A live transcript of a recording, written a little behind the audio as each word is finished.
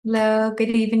Hello, good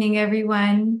evening,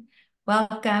 everyone.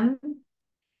 Welcome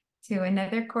to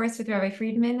another course with Rabbi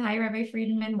Friedman. Hi, Rabbi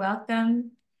Friedman.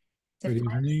 Welcome to Good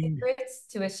Five evening. Secrets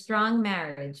to a Strong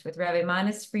Marriage with Rabbi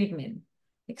Manis Friedman.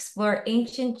 Explore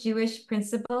ancient Jewish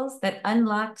principles that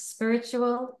unlock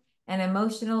spiritual and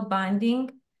emotional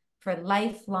bonding for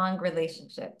lifelong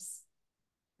relationships.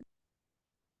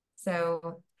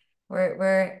 So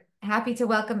we're happy to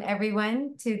welcome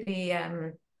everyone to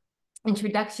the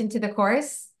introduction to the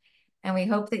course. And we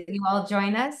hope that you all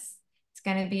join us. It's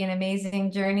going to be an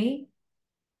amazing journey.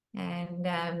 And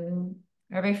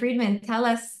Rabbi Friedman, tell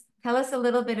us a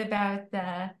little bit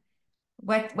about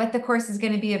what the course is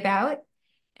going to be about.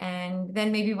 And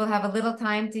then maybe we'll have a little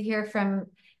time to hear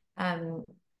um,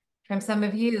 from some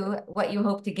of you what you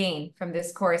hope to gain from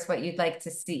this course, what you'd like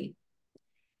to see.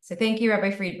 So thank you,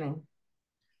 Rabbi Friedman.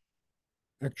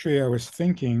 Actually, I was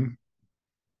thinking,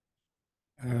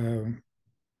 uh,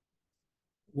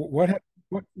 what have,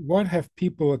 what have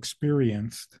people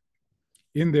experienced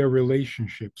in their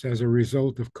relationships as a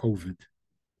result of COVID?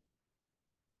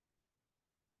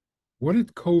 What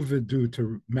did COVID do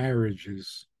to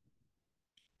marriages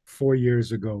 4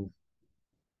 years ago?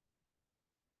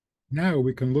 Now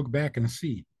we can look back and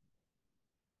see.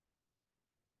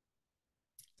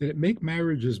 Did it make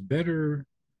marriages better?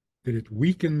 Did it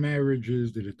weaken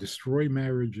marriages? Did it destroy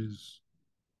marriages?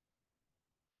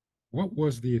 What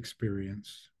was the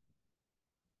experience?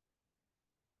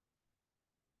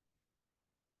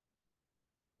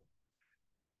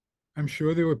 I'm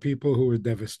sure there were people who were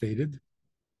devastated.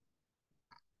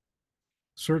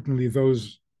 Certainly,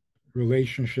 those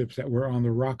relationships that were on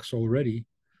the rocks already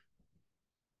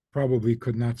probably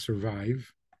could not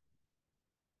survive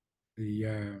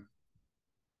the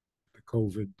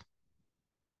COVID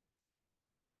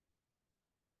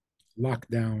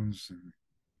lockdowns and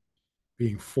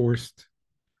being forced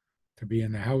to be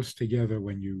in the house together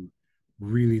when you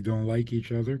really don't like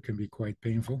each other can be quite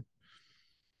painful.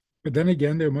 But then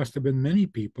again, there must have been many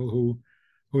people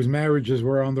whose marriages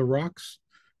were on the rocks,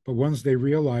 but once they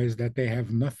realized that they have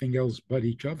nothing else but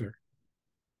each other,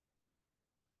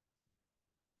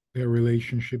 their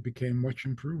relationship became much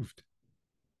improved.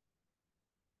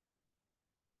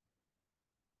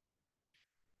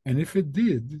 And if it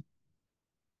did,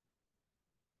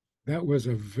 that was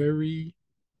a very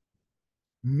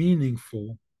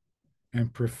meaningful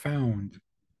and profound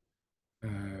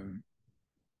uh,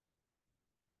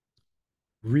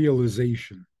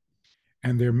 realization.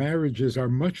 And their marriages are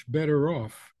much better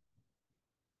off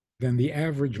than the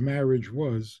average marriage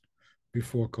was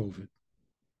before COVID.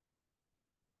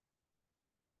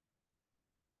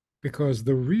 Because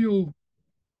the real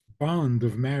bond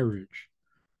of marriage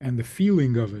and the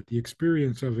feeling of it, the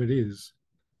experience of it is,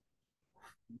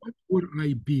 what would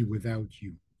I be without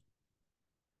you?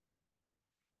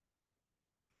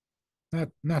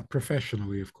 Not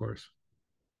professionally, of course.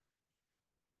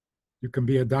 You can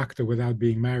be a doctor without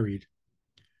being married.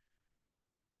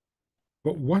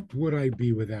 But what would I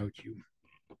be without you?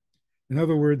 In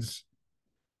other words,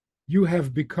 you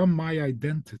have become my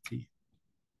identity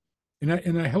in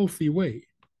a healthy way.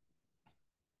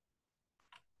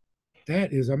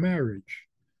 That is a marriage.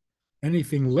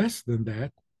 Anything less than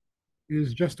that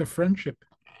is just a friendship.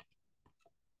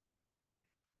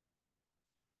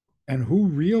 And who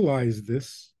realized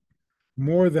this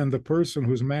more than the person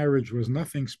whose marriage was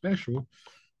nothing special,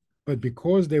 but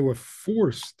because they were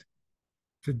forced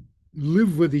to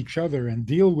live with each other and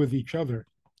deal with each other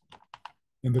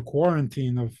in the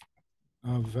quarantine of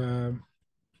uh,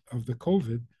 of the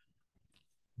COVID,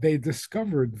 they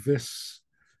discovered this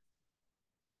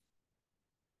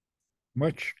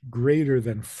much greater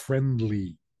than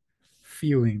friendly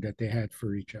feeling that they had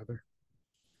for each other,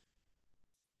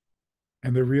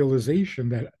 and the realization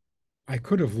that I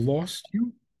could have lost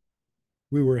you.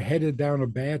 We were headed down a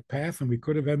bad path, and we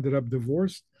could have ended up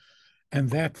divorced. And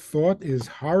that thought is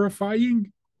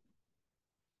horrifying.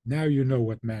 Now you know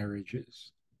what marriage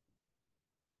is.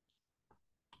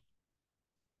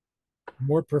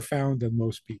 More profound than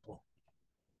most people.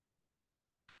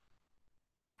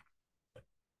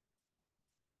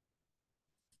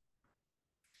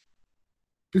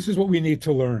 This is what we need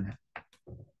to learn.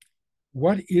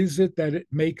 What is it that it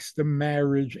makes the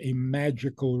marriage a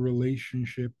magical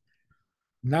relationship,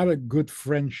 not a good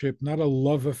friendship, not a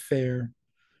love affair,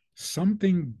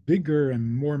 something bigger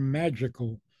and more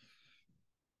magical,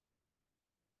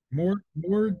 more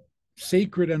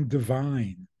sacred and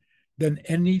divine than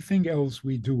anything else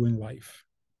we do in life?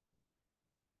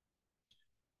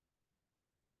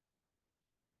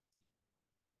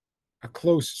 A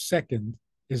close second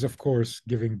is, of course,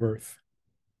 giving birth.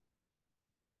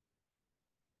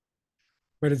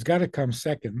 but it's got to come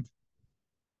second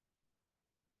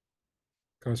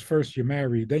because first you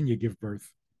marry, then you give birth.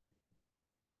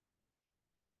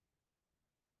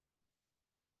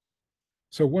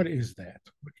 So what is that?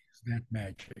 What is that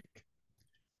magic?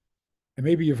 And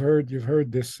maybe you've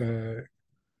heard this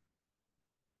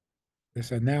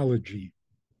analogy.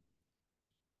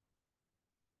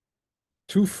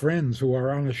 Two friends who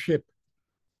are on a ship,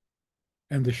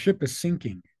 and the ship is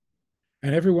sinking,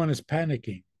 and everyone is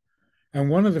panicking. And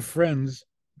one of the friends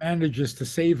manages to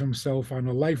save himself on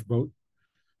a lifeboat.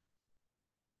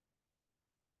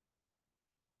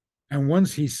 And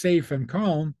once he's safe and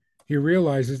calm, he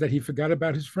realizes that he forgot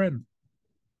about his friend.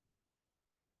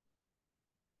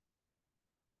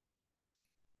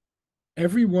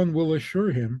 Everyone will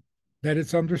assure him that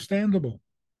it's understandable,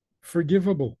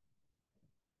 forgivable.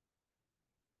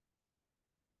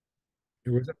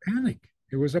 It was a panic.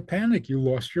 It was a panic. You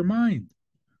lost your mind.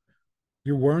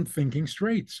 You weren't thinking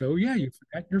straight. So, yeah, you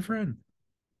forgot your friend,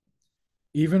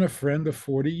 even a friend of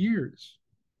 40 years.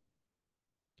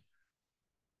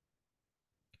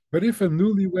 But if a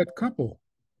newlywed couple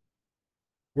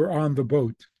were on the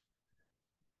boat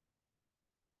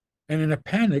and in a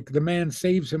panic, the man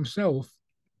saves himself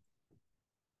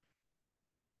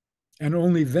and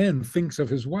only then thinks of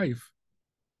his wife,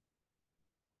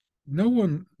 no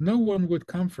one would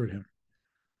comfort him.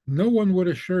 No one would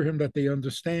assure him that they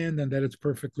understand and that it's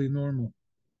perfectly normal.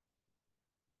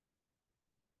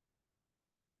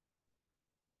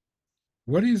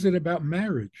 What is it about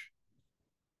marriage?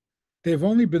 They've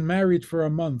only been married for a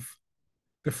month.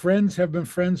 The friends have been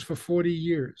friends for 40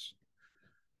 years.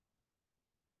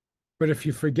 But if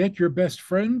you forget your best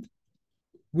friend,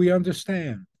 we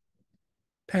understand.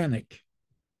 Panic.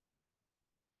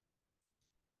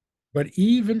 But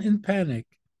even in panic,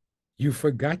 you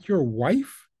forgot your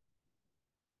wife?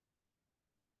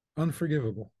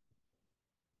 Unforgivable.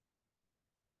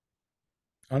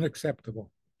 Unacceptable.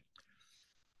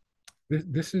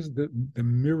 This is the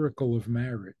miracle of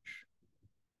marriage.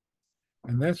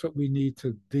 And that's what we need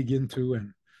to dig into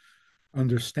and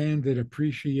understand it,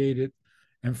 appreciate it,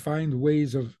 and find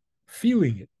ways of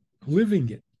feeling it, living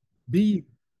it, be.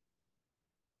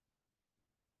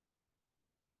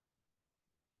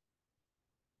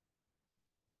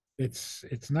 It's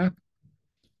it's not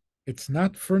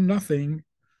for nothing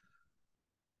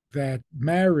that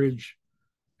marriage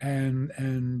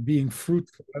and being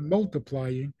fruitful and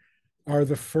multiplying are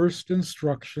the first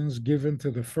instructions given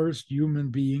to the first human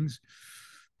beings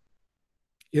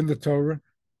in the Torah,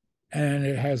 and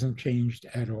it hasn't changed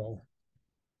at all.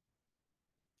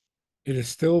 It is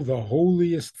still the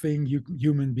holiest thing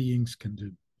human beings can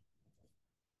do.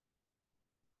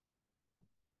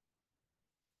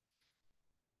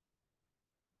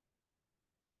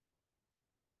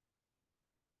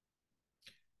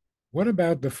 What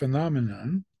about the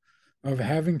phenomenon of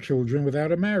having children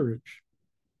without a marriage?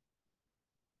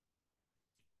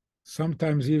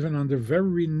 Sometimes even under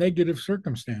very negative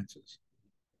circumstances.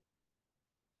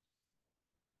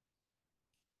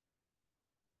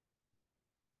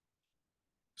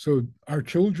 So are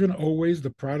children always the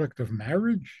product of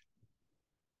marriage?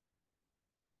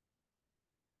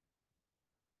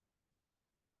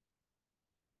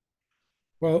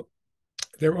 Well,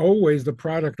 they're always the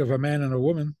product of a man and a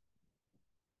woman.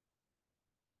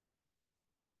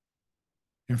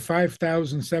 In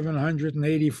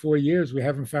 5,784 years, we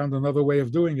haven't found another way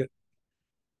of doing it.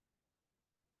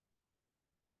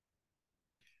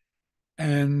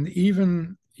 And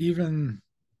even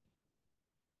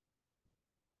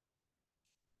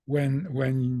when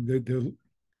the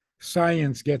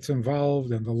science gets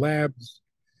involved and the labs,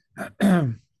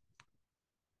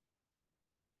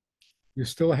 you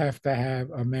still have to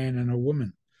have a man and a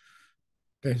woman.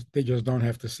 They just don't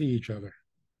have to see each other.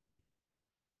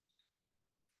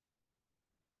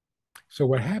 So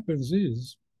what happens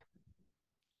is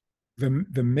the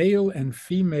male and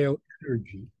female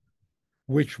energy,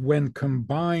 which when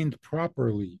combined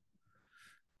properly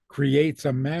creates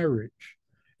a marriage,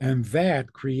 and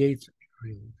that creates a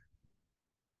child.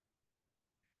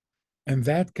 And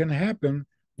that can happen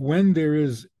when there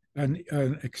is an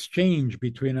exchange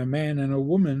between a man and a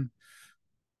woman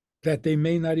that they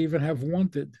may not even have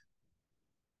wanted.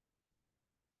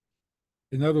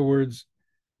 In other words,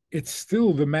 it's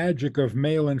still the magic of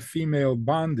male and female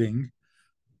bonding,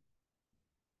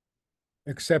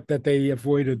 except that they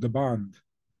avoided the bond.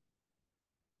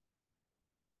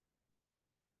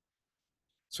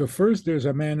 So first there's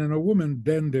a man and a woman,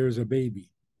 then there's a baby,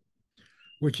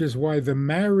 which is why the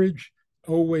marriage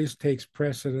always takes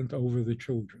precedent over the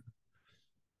children.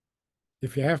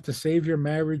 If you have to save your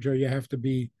marriage or you have to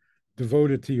be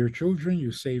Devoted to your children,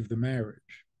 you save the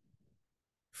marriage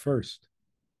first.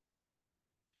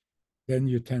 Then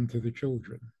you tend to the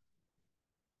children.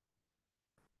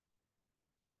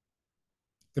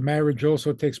 The marriage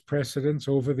also takes precedence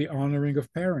over the honoring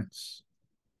of parents.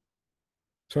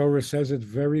 Torah says it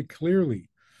very clearly.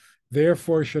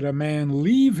 Therefore, should a man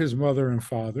leave his mother and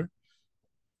father,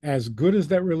 as good as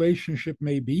that relationship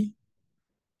may be,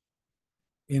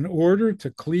 in order to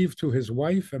cleave to his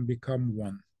wife and become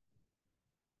one.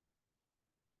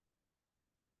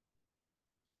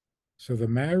 So the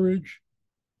marriage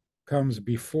comes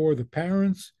before the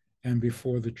parents and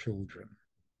before the children.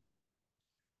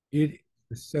 It is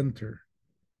the center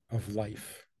of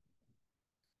life,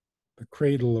 the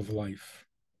cradle of life.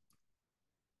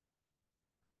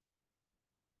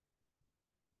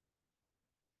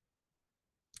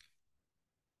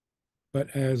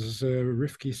 But as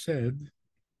Rifki said,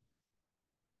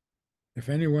 if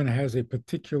anyone has a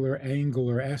particular angle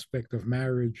or aspect of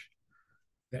marriage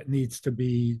that needs to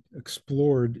be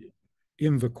explored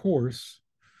in the course,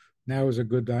 now is a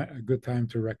good time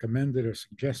to recommend it or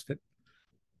suggest it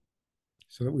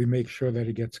so that we make sure that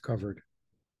it gets covered.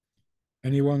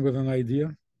 Anyone with an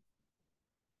idea?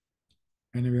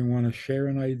 Anyone want to share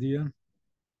an idea?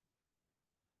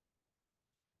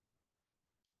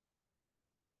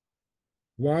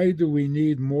 Why do we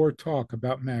need more talk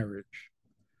about marriage?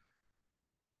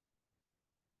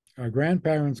 Our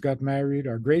grandparents got married,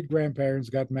 our great grandparents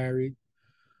got married.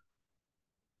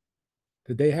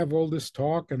 Did they have all this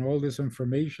talk and all this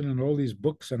information and all these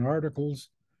books and articles?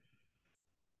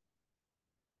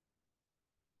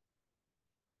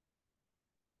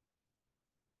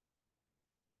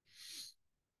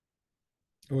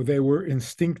 Or they were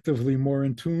instinctively more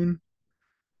in tune?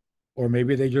 Or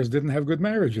maybe they just didn't have good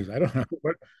marriages. I don't know.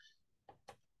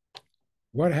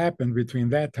 What happened between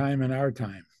that time and our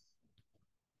time?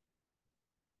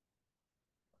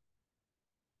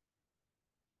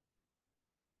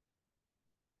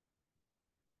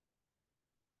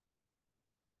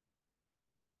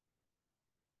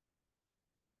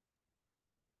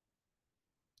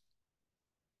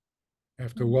 I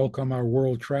have to welcome our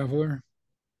world traveler.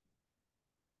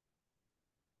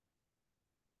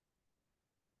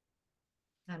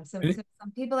 So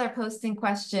some people are posting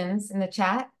questions in the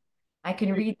chat. I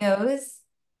can read those.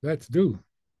 Let's do.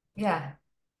 Yeah.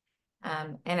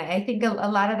 And I think a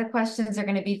lot of the questions are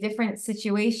going to be different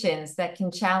situations that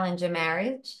can challenge a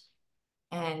marriage.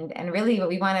 And really what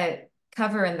we want to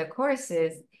cover in the course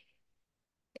is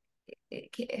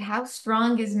how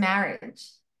strong is marriage?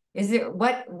 Is it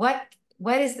what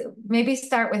is, maybe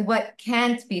start with what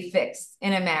can't be fixed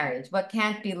in a marriage, what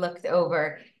can't be looked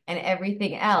over, and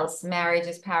everything else marriage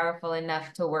is powerful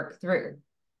enough to work through.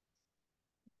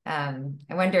 I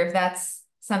wonder if that's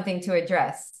something to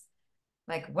address.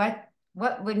 Like what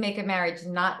would make a marriage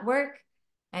not work?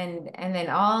 And then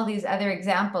all these other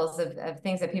examples of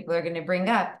things that people are going to bring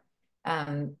up.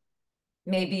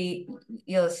 Maybe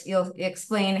you'll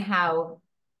explain how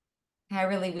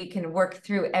really we can work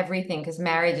through everything because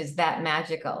marriage is that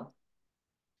magical.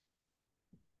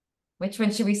 Which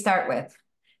one should we start with?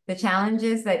 The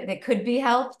challenges that could be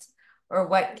helped or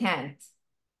what can't?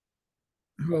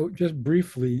 Well, just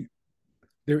briefly,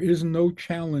 there is no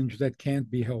challenge that can't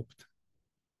be helped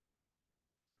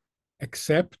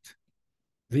except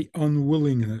the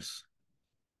unwillingness.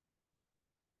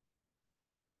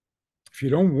 If you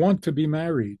don't want to be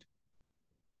married,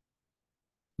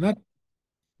 not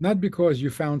not because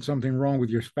you found something wrong with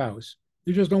your spouse,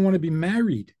 you just don't want to be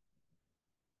married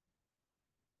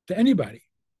to anybody.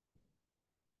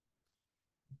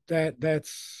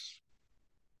 That's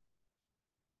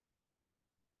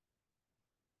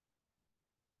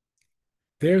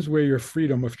there's where your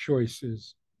freedom of choice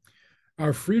is.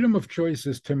 Our freedom of choice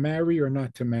is to marry or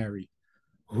not to marry.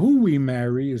 Who we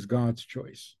marry is God's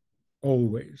choice,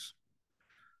 always.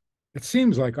 It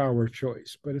seems like our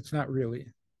choice, but it's not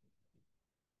really.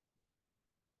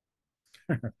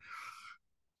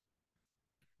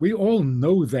 We all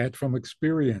know that from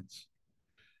experience.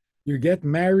 You get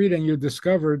married and you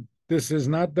discover this is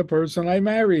not the person I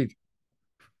married.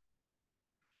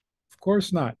 Of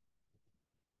course not.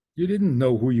 You didn't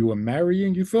know who you were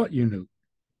marrying, you thought you knew.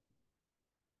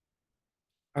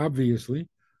 Obviously,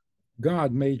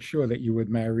 God made sure that you would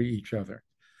marry each other.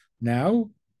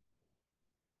 Now,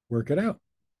 work it out.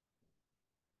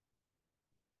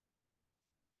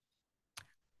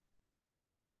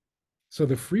 So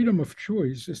the freedom of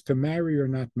choice is to marry or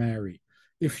not marry.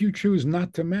 If you choose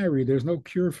not to marry, there's no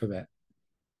cure for that.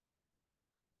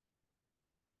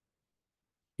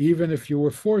 Even if you were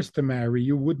forced to marry,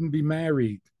 you wouldn't be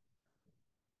married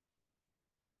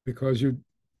because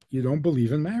you don't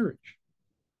believe in marriage.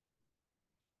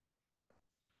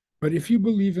 But if you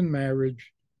believe in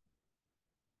marriage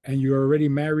and you're already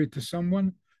married to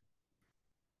someone,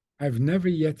 I've never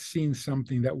yet seen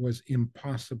something that was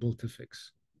impossible to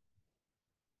fix.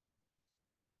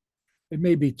 It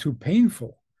may be too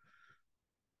painful,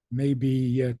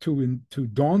 maybe too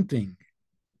daunting,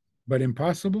 but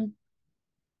impossible.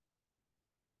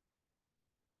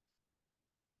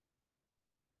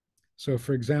 So,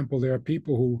 for example, there are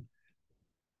people who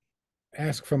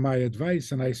ask for my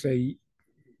advice, and I say,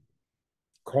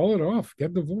 call it off,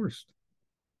 get divorced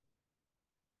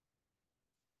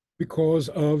because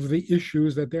of the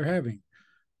issues that they're having.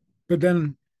 But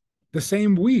then the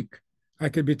same week, I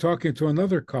could be talking to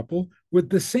another couple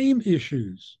with the same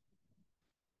issues.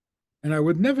 And I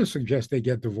would never suggest they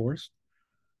get divorced.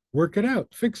 Work it out,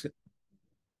 fix it.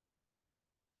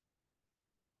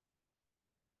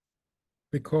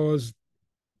 Because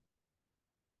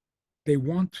they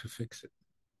want to fix it.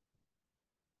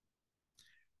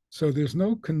 So there's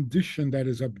no condition that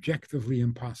is objectively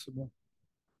impossible.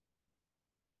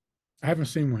 I haven't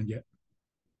seen one yet.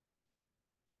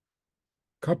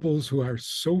 Couples who are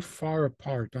so far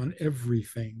apart on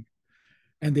everything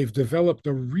and they've developed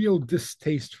a real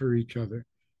distaste for each other.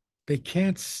 They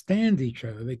can't stand each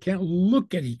other. They can't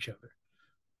look at each other.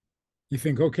 You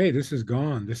think, okay, this is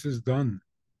gone. This is done.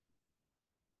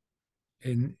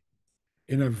 In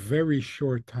a very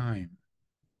short time,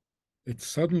 it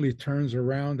suddenly turns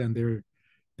around and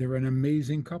they're an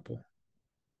amazing couple.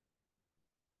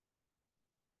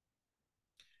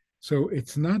 So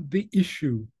it's not the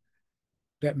issue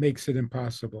that makes it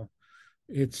impossible.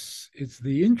 It's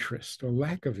the interest or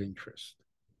lack of interest.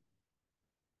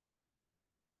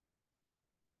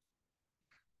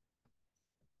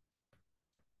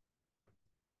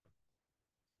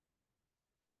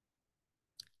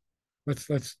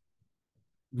 Let's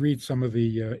read some of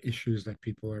the issues that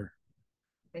people are.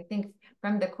 I think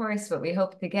from the course, what we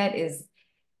hope to get is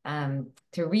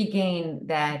to regain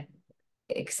that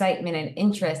excitement and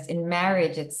interest in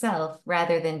marriage itself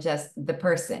rather than just the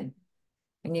person.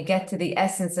 When you get to the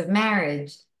essence of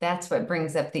marriage, that's what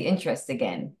brings up the interest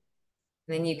again. And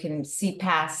then you can see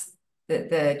past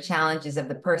the challenges of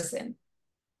the person.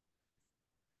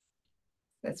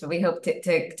 That's what we hope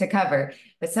to cover.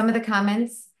 But some of the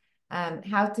comments,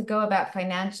 how to go about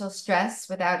financial stress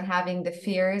without having the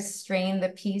fears strain the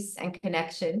peace and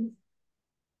connection.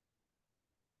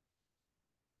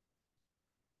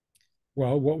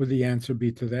 Well, what would the answer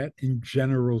be to that in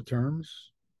general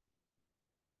terms?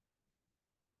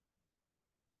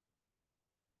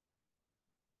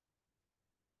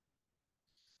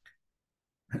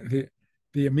 The,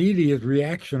 the immediate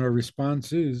reaction or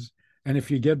response is, and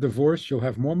if you get divorced, you'll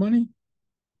have more money?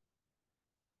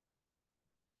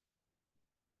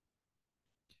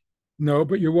 No,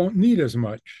 but you won't need as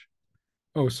much.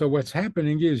 Oh, so what's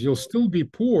happening is you'll still be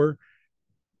poor,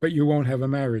 but you won't have a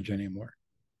marriage anymore.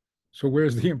 So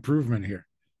where's the improvement here?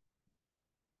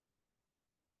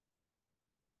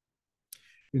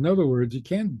 In other words, you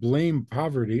can't blame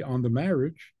poverty on the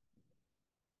marriage.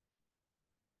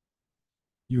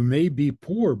 You may be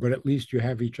poor, but at least you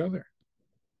have each other.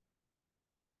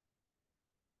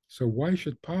 So why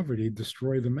should poverty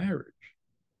destroy the marriage?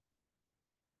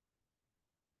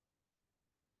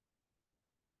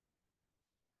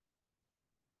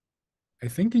 I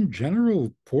think in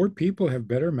general, poor people have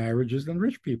better marriages than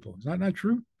rich people. Is that not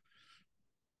true?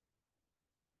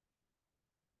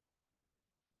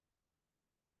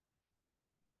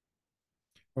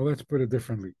 Well, let's put it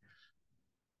differently.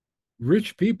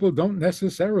 Rich people don't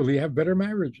necessarily have better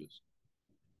marriages.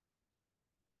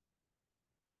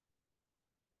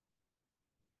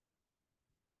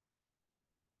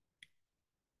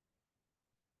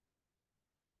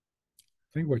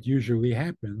 I think what usually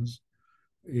happens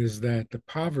is that the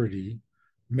poverty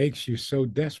makes you so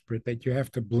desperate that you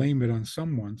have to blame it on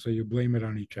someone, so you blame it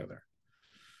on each other.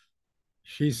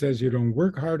 She says you don't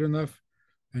work hard enough,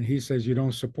 and he says you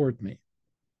don't support me.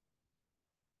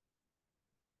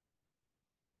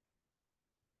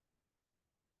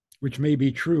 Which may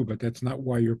be true, but that's not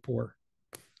why you're poor.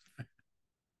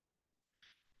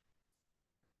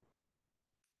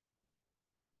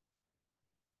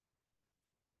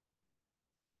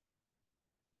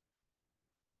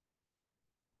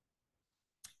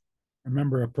 I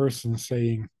remember a person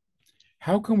saying,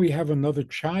 how can we have another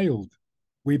child?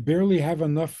 We barely have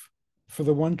enough for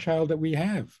the one child that we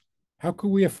have. How could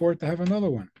we afford to have another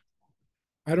one?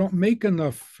 I don't make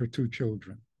enough for two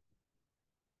children.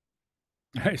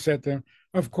 I said to him,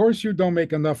 of course you don't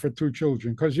make enough for two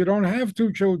children because you don't have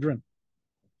two children.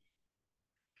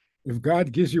 If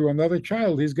God gives you another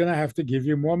child, he's going to have to give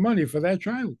you more money for that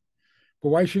child. But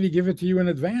why should he give it to you in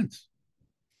advance?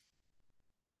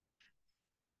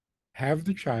 Have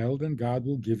the child, and God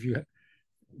will give you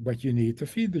what you need to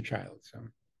feed the child. So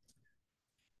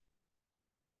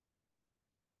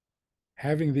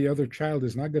having the other child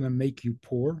is not going to make you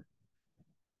poor.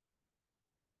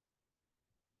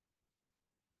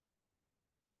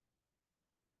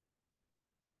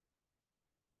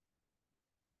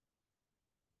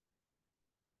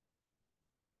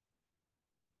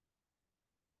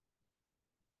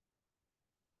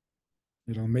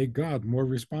 It'll make God more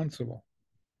responsible.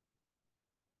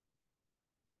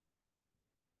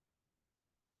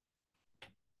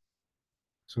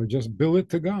 So just bill it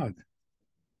to God.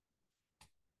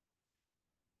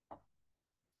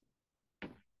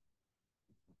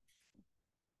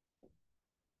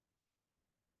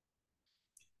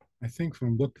 I think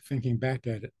from thinking back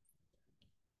at it,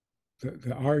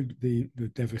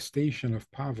 the devastation of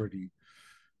poverty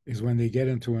is when they get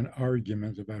into an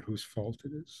argument about whose fault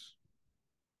it is.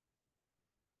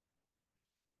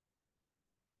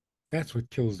 That's what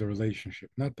kills the relationship,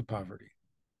 not the poverty.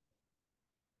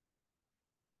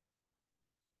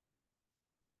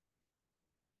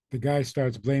 The guy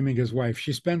starts blaming his wife.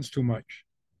 She spends too much.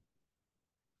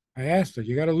 I asked her,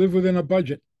 you got to live within a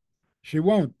budget. She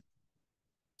won't.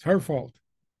 It's her fault.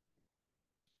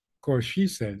 Of course, she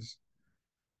says,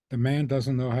 the man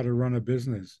doesn't know how to run a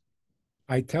business.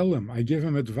 I tell him, I give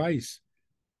him advice.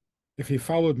 If he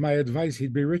followed my advice,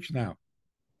 he'd be rich now.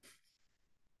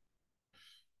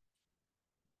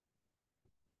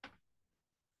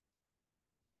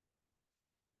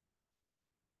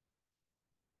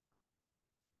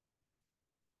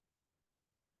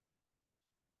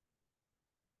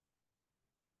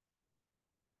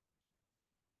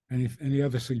 Any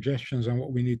other suggestions on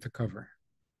what we need to cover?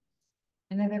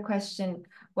 Another question.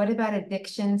 What about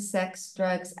addiction, sex,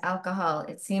 drugs, alcohol?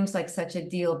 It seems like such a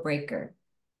deal breaker.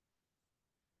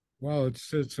 Well,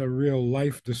 it's a real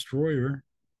life destroyer,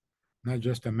 not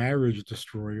just a marriage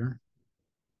destroyer.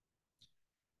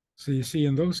 So you see,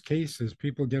 in those cases,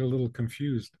 people get a little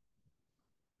confused.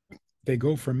 They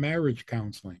go for marriage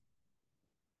counseling.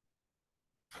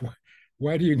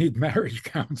 Why do you need marriage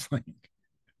counseling?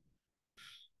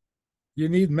 You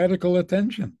need medical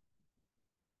attention.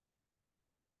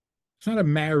 It's not a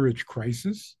marriage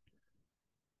crisis.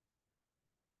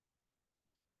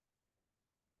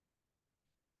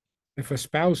 If a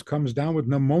spouse comes down with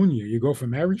pneumonia, you go for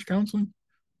marriage counseling?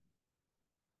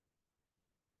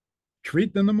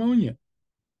 Treat the pneumonia.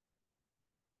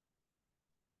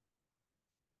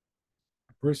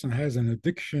 A person has an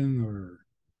addiction, or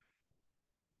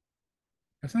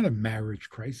that's not a marriage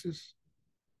crisis.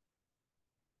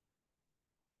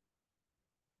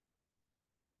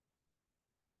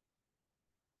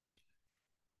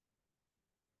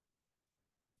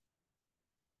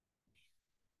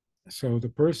 So the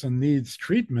person needs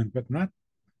treatment, but not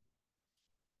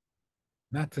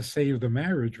to save the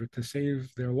marriage, but to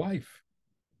save their life.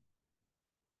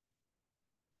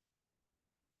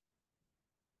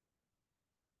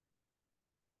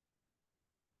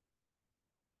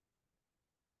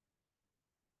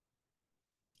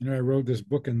 I wrote this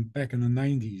book back in the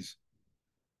 90s,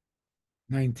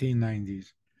 1990s.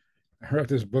 I wrote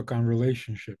this book on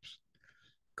relationships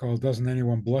called Doesn't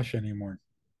Anyone Blush Anymore?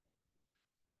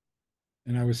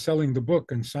 And I was selling the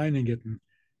book and signing it, and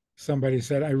somebody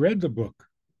said, I read the book.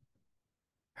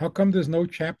 How come there's no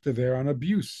chapter there on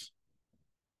abuse?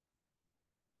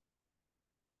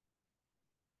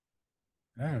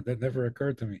 That never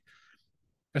occurred to me.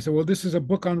 I said, well, this is a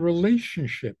book on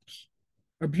relationships.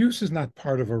 Abuse is not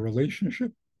part of a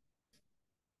relationship.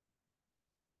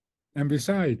 And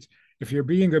besides, if you're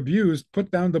being abused, put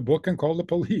down the book and call the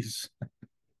police.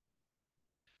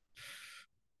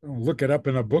 Don't look it up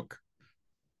in a book.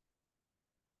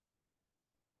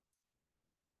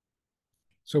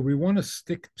 So we want to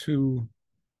stick to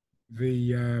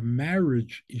the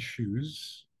marriage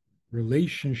issues,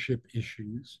 relationship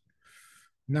issues,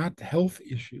 not health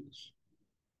issues.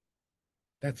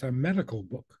 That's a medical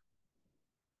book.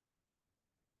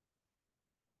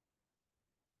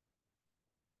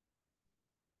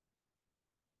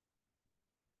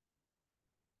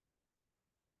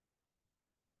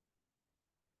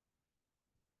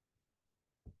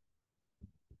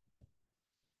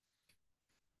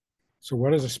 So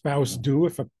what does a spouse do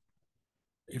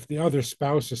if the other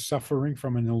spouse is suffering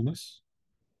from an illness?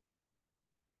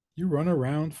 You run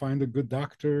around, find a good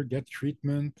doctor, get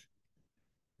treatment,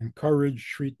 encourage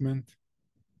treatment,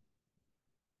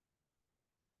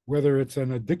 whether it's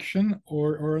an addiction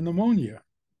or a pneumonia.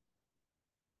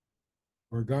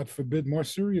 or God forbid, more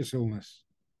serious illness.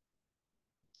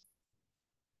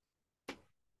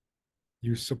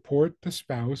 You support the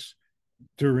spouse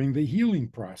during the healing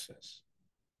process.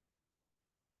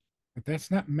 But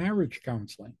that's not marriage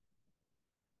counseling.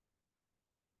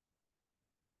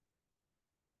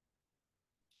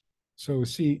 So,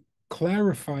 see,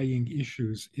 clarifying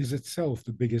issues is itself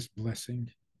the biggest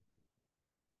blessing.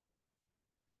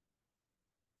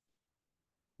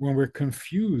 When we're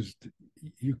confused,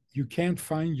 you can't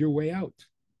find your way out.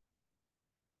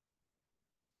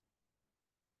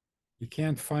 You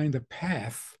can't find a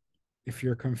path if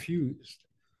you're confused.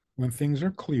 When things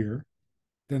are clear,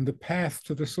 then the path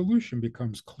to the solution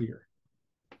becomes clear.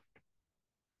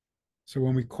 So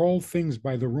when we call things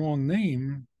by the wrong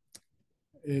name,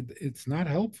 it's not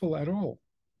helpful at all.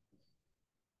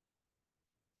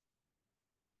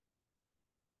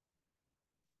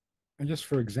 And just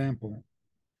for example,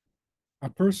 a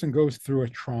person goes through a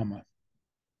trauma,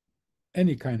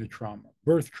 any kind of trauma,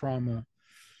 birth trauma,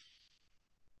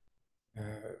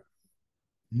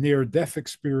 near death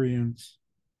experience,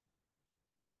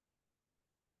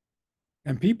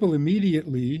 and people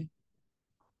immediately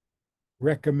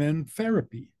recommend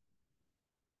therapy,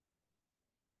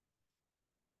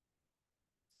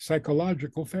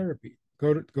 psychological therapy.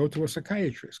 Go to a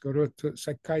psychiatrist, go to a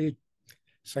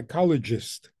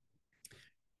psychologist.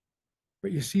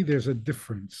 But you see, there's a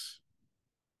difference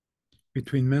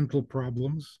between mental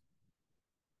problems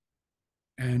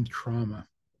and trauma.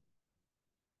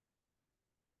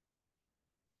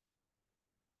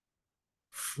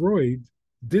 Freud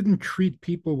didn't treat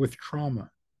people with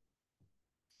trauma.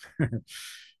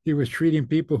 He was treating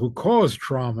people who caused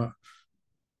trauma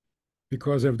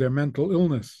because of their mental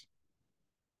illness.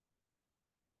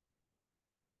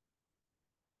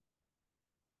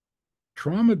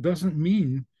 Trauma doesn't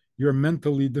mean you're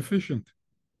mentally deficient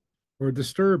or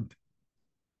disturbed.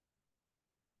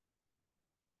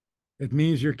 It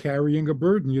means you're carrying a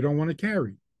burden you don't want to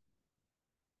carry.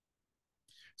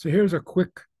 So here's a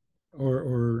quick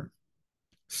or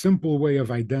simple way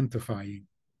of identifying.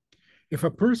 If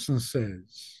a person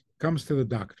comes to the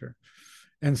doctor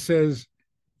and says,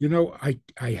 you know,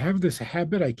 I have this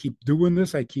habit, I keep doing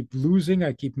this, I keep losing,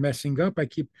 I keep messing up,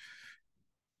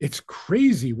 it's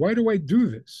crazy. Why do I do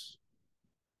this?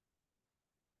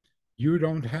 You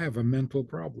don't have a mental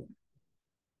problem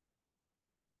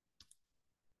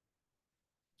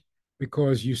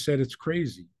because you said it's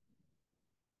crazy.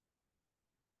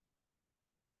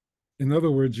 In other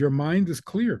words, your mind is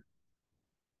clear.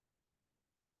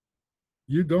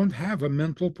 You don't have a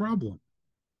mental problem.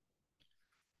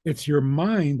 It's your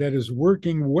mind that is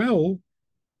working well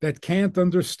that can't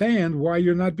understand why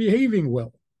you're not behaving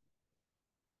well.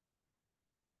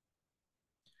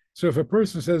 So if a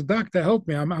person says, Doctor, help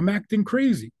me, I'm acting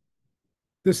crazy.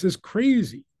 This is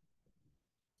crazy.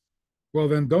 Well,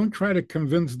 then don't try to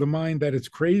convince the mind that it's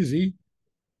crazy.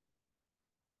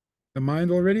 The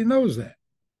mind already knows that.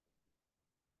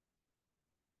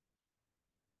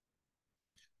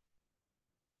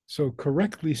 So,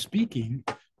 correctly speaking,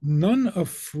 none of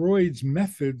Freud's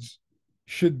methods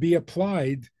should be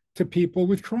applied to people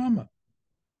with trauma.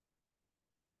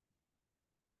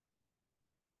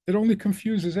 It only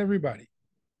confuses everybody.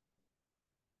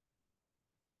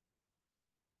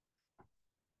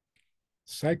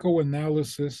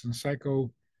 Psychoanalysis and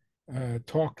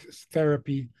talk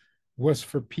therapy was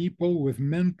for people with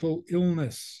mental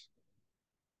illness.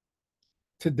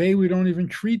 Today, we don't even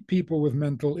treat people with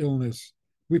mental illness.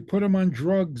 We put them on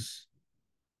drugs.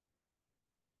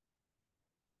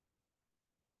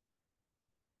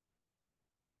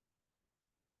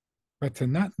 But to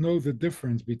not know the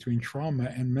difference between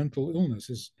trauma and mental illness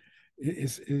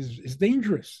is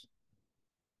dangerous.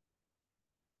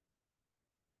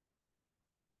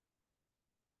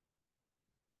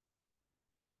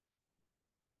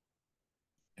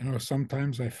 You know,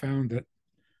 sometimes I found that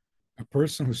a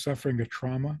person who's suffering a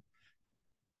trauma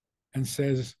and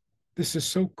says, this is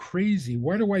so crazy.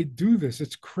 Why do I do this?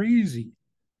 It's crazy.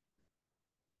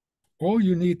 All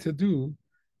you need to do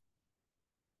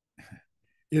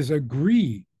is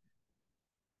agree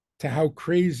to how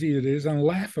crazy it is and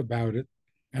laugh about it.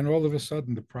 And all of a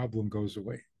sudden, the problem goes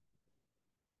away.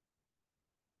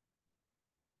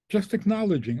 Just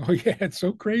acknowledging, oh, yeah, it's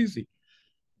so crazy.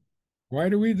 Why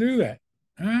do we do that?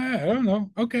 I don't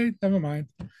know. Okay, never mind.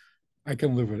 I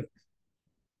can live with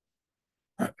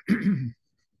it.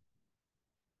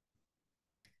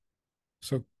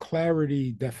 So,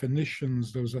 clarity,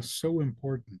 definitions, those are so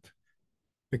important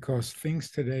because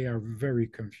things today are very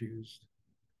confused.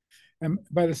 And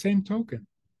by the same token,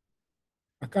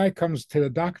 a guy comes to the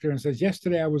doctor and says,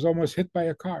 yesterday I was almost hit by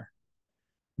a car.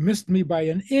 missed me by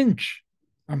an inch.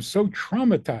 I'm so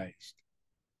traumatized.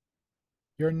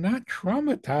 You're not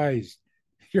traumatized.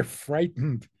 You're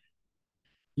frightened.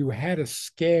 You had a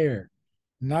scare,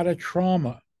 not a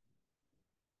trauma.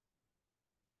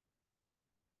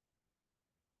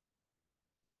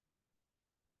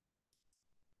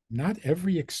 Not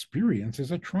every experience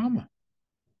is a trauma.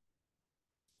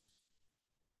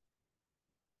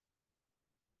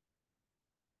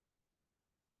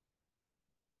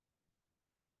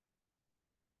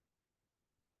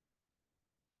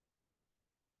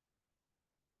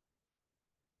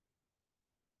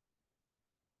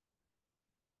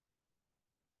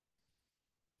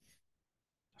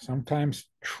 Sometimes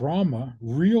trauma,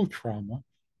 real trauma,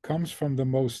 comes from the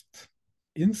most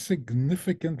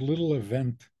insignificant little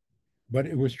event, but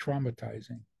it was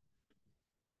traumatizing.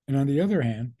 And on the other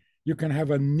hand, you can have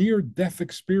a near death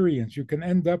experience. You can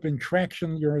end up in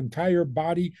traction your entire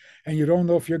body and you don't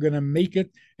know if you're going to make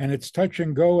it. And it's touch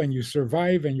and go and you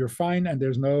survive and you're fine and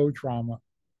there's no trauma.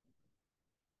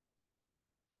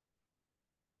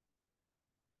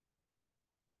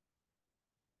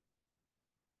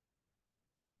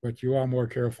 But you are more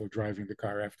careful driving the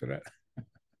car after that.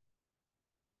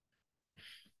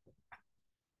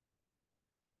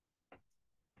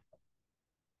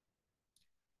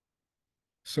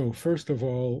 So, first of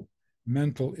all,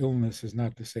 mental illness is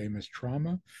not the same as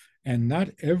trauma. And not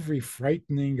every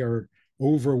frightening or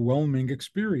overwhelming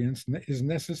experience is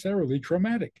necessarily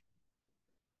traumatic.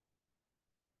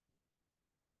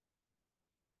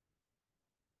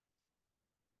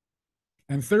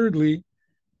 And thirdly,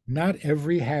 not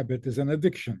every habit is an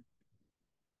addiction.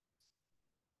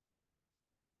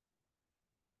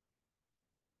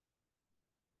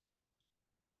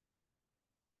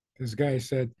 This guy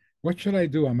said, "What should I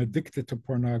do? I'm addicted to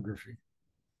pornography."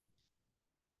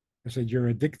 I said, "You're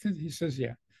addicted?" He says,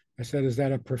 "Yeah." I said, "Is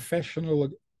that a professional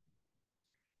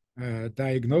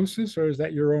diagnosis or is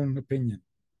that your own opinion?"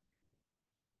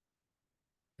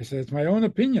 I said, "It's my own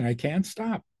opinion. I can't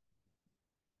stop."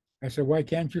 I said, "Why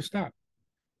can't you stop?"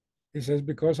 He says,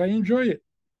 "Because I enjoy it."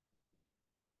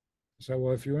 I said,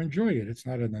 "Well, if you enjoy it, it's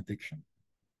not an addiction,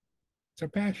 it's a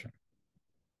passion."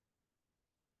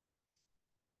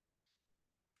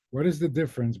 What is the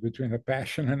difference between a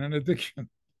passion and an addiction?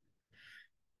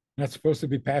 Not supposed to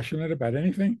be passionate about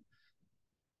anything?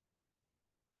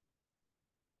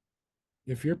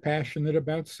 If you're passionate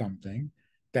about something,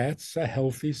 that's a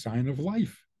healthy sign of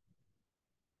life.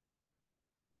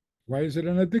 Why is it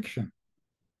an addiction?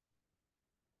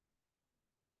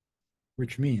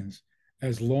 Which means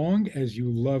as long as you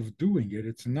love doing it,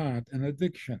 it's not an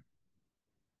addiction.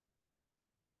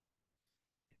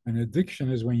 An addiction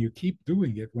is when you keep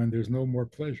doing it when there's no more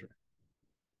pleasure.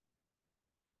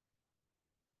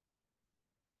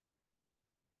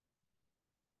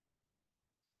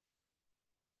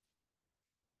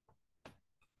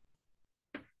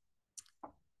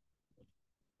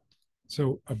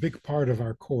 So, a big part of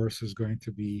our course is going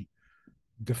to be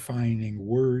defining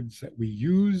words that we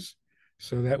use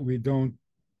so that we don't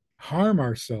harm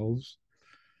ourselves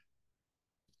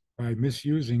by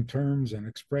misusing terms and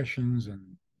expressions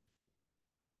and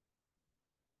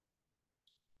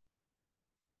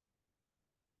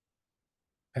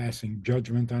passing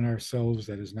judgment on ourselves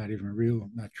that is not even real,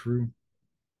 not true.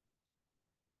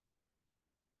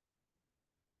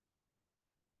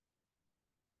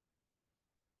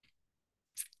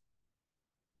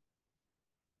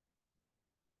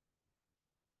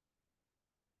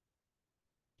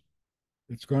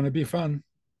 It's going to be fun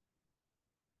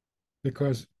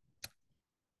because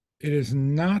it is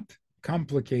not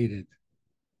complicated.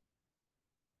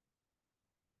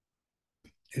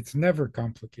 It's never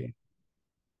complicated.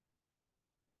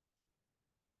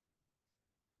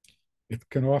 It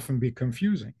can often be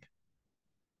confusing.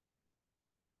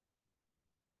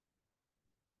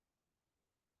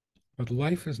 But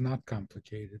life is not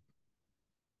complicated.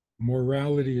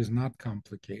 Morality is not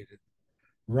complicated.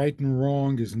 Right and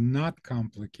wrong is not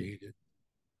complicated.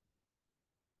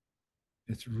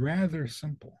 It's rather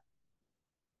simple,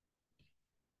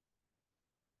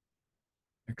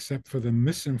 except for the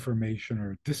misinformation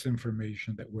or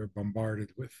disinformation that we're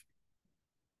bombarded with.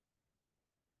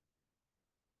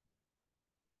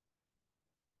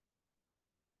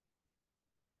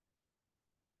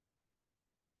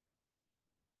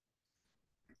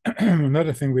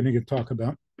 Another thing we need to talk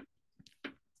about,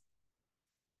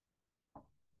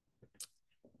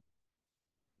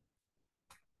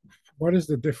 what is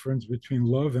the difference between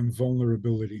love and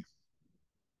vulnerability?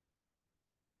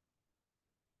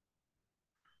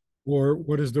 Or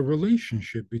what is the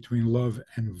relationship between love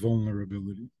and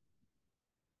vulnerability?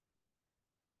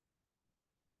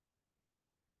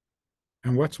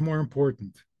 And what's more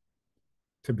important,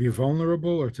 to be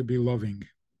vulnerable or to be loving?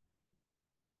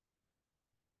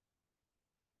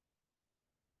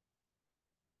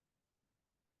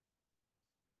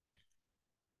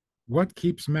 What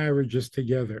keeps marriages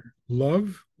together,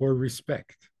 love or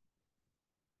respect?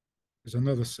 Is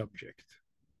another subject.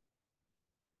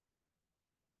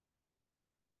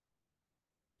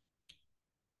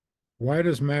 Why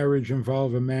does marriage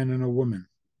involve a man and a woman?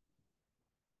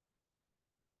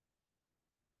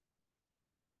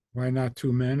 Why not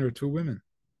two men or two women?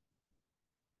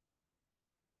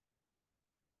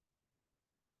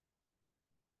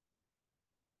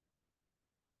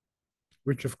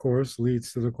 Which, of course,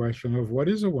 leads to the question of what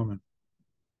is a woman?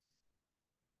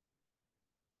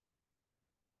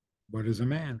 What is a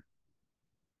man?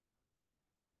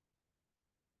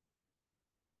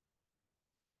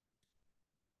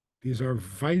 These are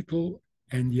vital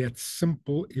and yet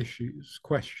simple issues,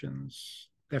 questions,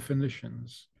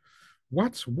 definitions.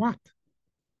 What's what?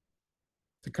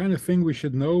 The kind of thing we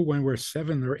should know when we're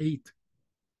 7 or 8.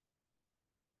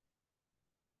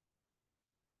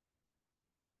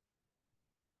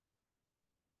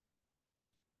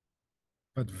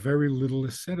 But very little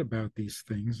is said about these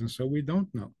things, and so we don't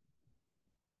know.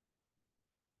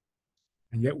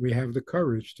 And yet we have the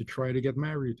courage to try to get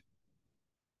married,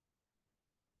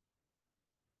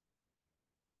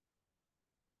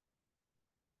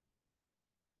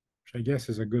 which I guess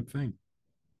is a good thing.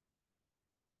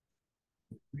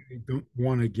 We don't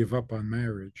want to give up on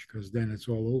marriage because then it's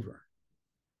all over.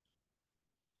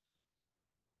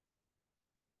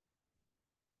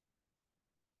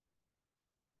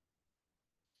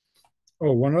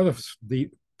 Oh, one other the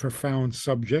profound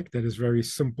subject that is very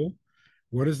simple.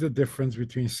 What is the difference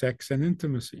between sex and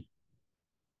intimacy?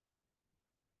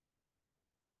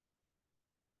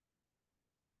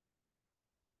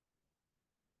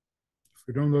 If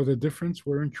we don't know the difference,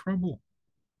 we're in trouble.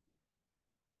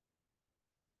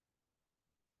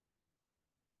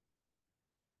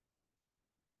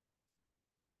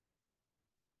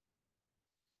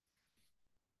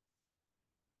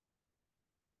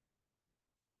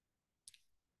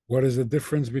 What is the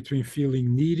difference between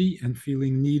feeling needy and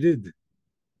feeling needed?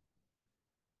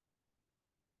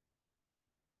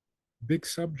 Big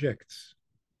subjects.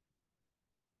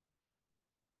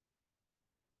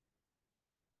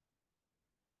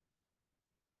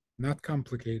 Not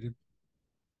complicated.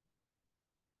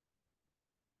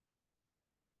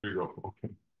 There you go.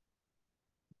 Okay.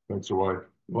 Thanks, Why?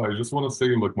 Well, I just want to say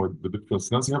like the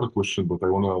difference. Nancy, I have a question, but I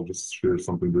want to just share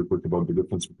something real quick about the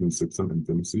difference between sex and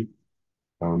intimacy.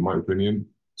 In my opinion,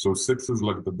 so sex is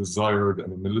like the desired,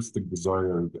 animalistic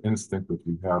desire, the instinct that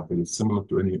we have that is similar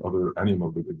to any other animal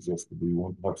that exists. We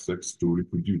want to have sex to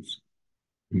reproduce.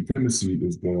 Intimacy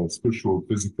is the spiritual,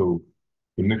 physical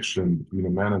connection between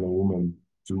a man and a woman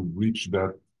to reach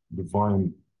that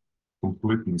divine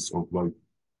completeness of like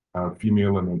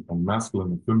female and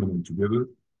masculine and feminine together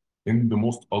in the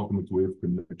most ultimate way of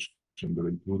connection, that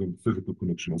including physical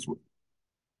connection as well.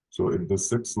 So if the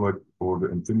sex like or the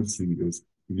intimacy is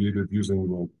created using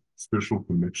like spiritual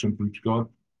connection to each God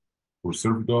or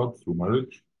serve God through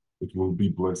marriage, it will be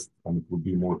blessed and it will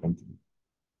be more intimate.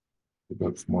 So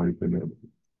that's my opinion.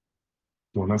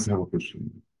 So let's have a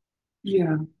question.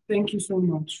 Yeah, thank you so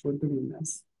much for doing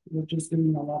this. You're just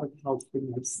doing a lot of helpful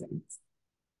things.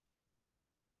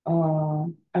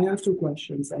 I have two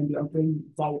questions and they are very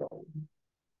vital.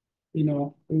 You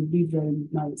know, it would be very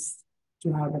nice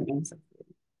to have an answer for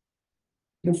it.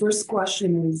 The first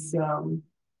question is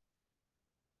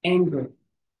anger.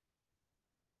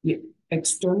 Yeah,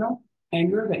 external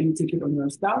anger that you take it on your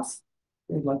spouse,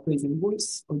 like raising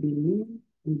voice or being mean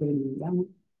and blaming them.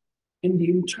 And the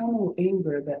internal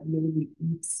anger that literally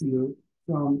eats you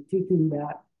from taking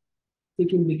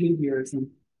behaviors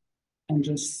and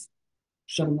just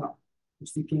shutting up.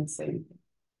 Because you can't say anything.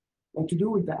 What to do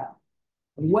with that?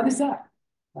 What is that?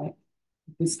 Right?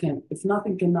 If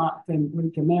nothing can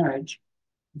break a marriage,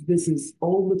 this is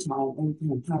all the time,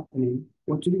 anything happening,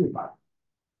 what to do about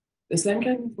it? The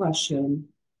second question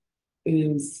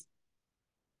is,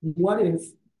 what if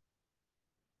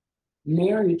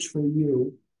marriage for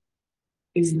you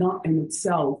is not in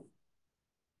itself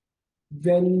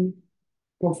very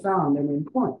profound and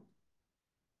important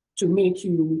to make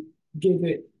you give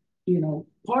it,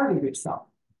 part of yourself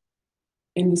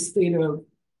in the state of,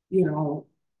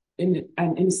 and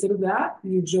instead of that,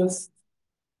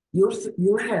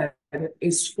 your head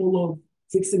is full of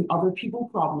fixing other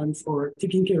people's problems or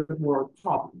taking care of your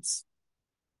problems.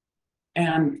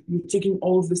 And you're taking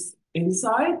all of this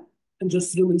inside and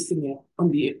just releasing it on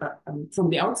the from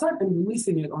the outside and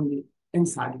releasing it on the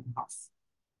inside of the house.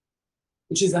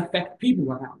 which is affect people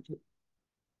around you.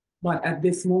 But at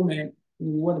this moment,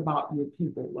 what about your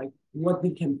people? Like what they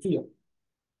can feel?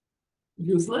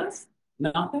 Useless?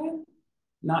 Nothing?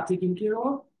 Not taken care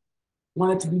of?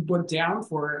 Wanted to be put down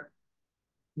for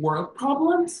work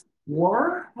problems?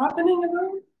 War happening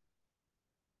around?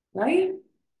 Right?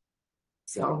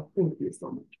 So thank you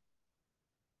so much.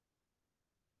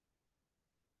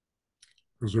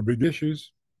 Those are big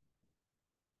issues.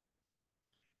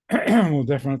 We'll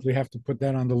definitely have to put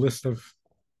that on the list of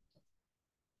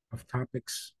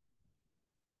topics.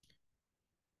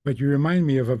 But you remind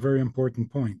me of a very important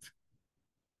point.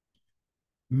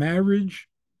 Marriage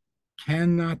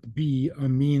cannot be a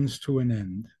means to an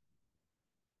end.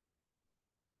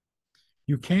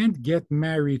 You can't get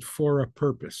married for a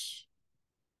purpose.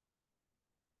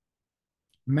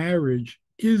 Marriage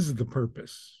is the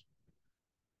purpose.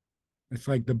 It's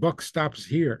like the buck stops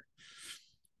here.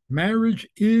 Marriage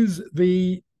is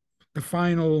the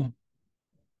final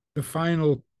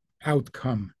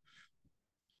outcome.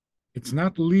 It's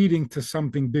not leading to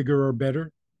something bigger or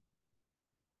better.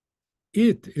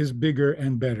 It is bigger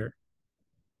and better.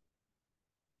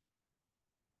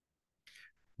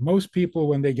 Most people,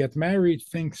 when they get married,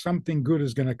 think something good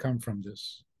is going to come from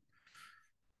this.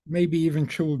 Maybe even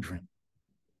children.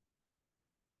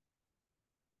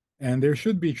 And there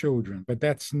should be children, but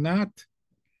that's not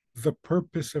the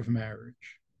purpose of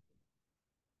marriage.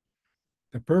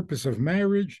 The purpose of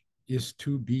marriage is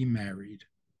to be married.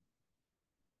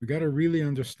 We got to really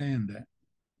understand that.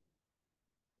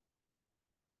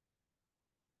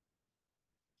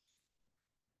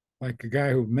 Like a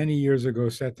guy who many years ago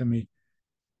said to me,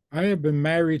 I have been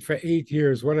married for 8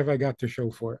 years. What have I got to show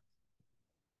for it?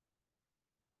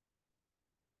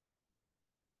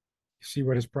 You see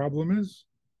what his problem is?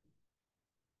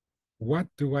 What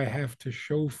do I have to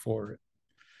show for it?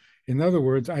 In other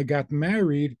words, I got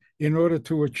married in order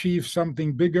to achieve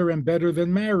something bigger and better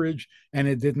than marriage, and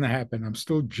it didn't happen. I'm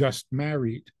still just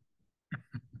married.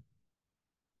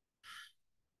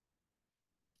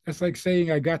 That's like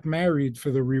saying I got married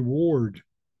for the reward,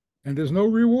 and there's no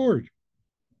reward.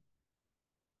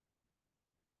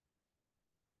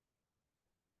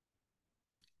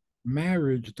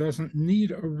 Marriage doesn't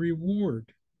need a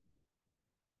reward.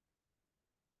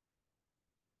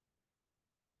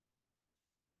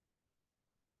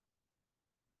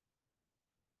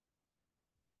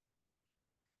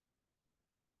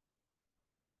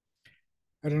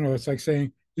 I don't know. It's like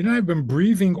saying, I've been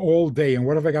breathing all day, and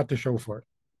what have I got to show for it?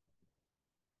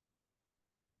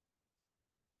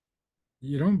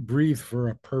 You don't breathe for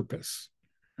a purpose.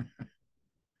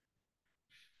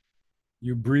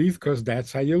 You breathe because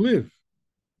that's how you live.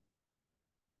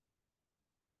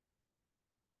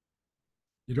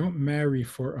 You don't marry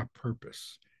for a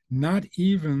purpose, not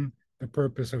even the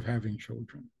purpose of having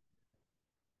children.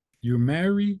 You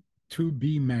marry to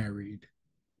be married.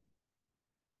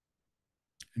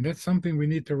 And that's something we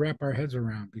need to wrap our heads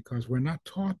around because we're not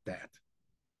taught that.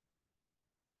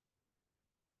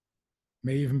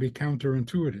 May even be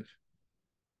counterintuitive.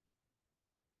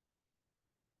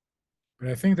 But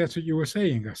I think that's what you were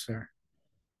saying, Asar.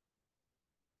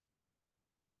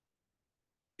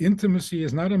 Intimacy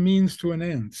is not a means to an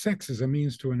end. Sex is a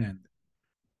means to an end.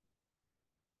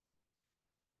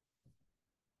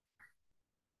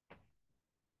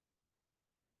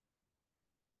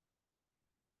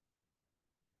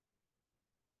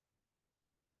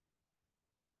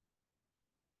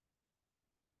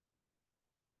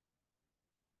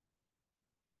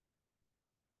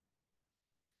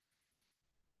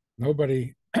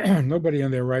 Nobody, nobody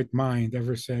in their right mind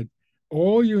ever said,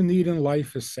 all you need in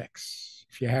life is sex.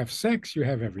 If you have sex, you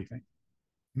have everything.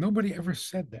 Nobody ever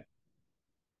said that.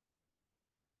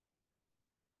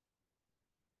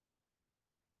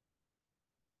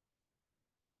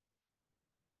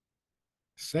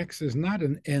 Sex is not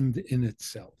an end in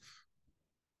itself.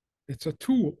 It's a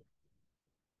tool.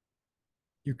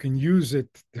 You can use it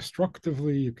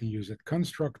destructively, you can use it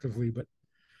constructively, but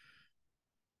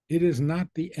it is not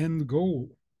the end goal.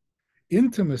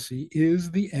 Intimacy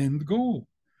is the end goal.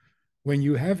 When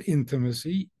you have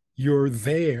intimacy, you're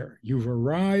there. You've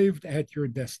arrived at your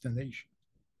destination.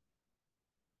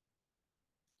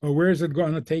 Well, where is it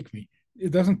going to take me?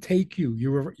 It doesn't take you.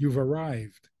 You've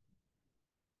arrived.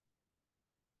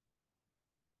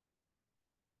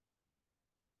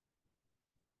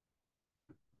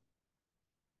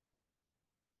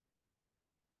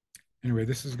 Anyway,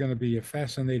 this is going to be a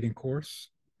fascinating course.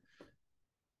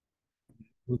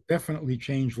 Will definitely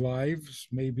change lives,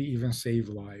 maybe even save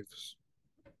lives.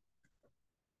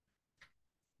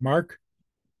 Mark?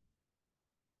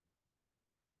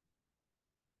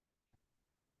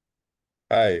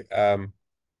 Hi.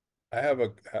 I have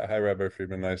a hi, Rabbi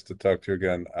Friedman. Nice to talk to you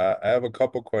again. I have a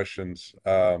couple questions.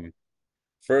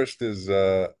 First is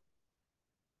you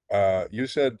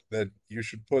said that you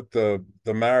should put the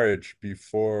marriage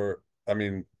before, I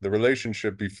mean, the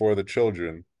relationship before the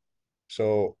children.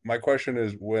 So my question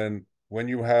is, when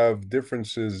you have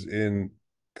differences in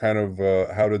kind of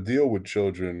how to deal with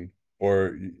children,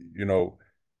 or you know,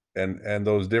 and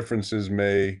those differences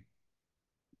may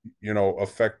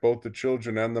affect both the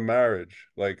children and the marriage.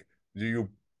 Like, do you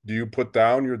do you put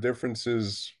down your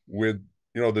differences with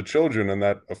the children, and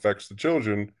that affects the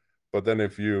children? But then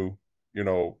if you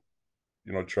know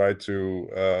try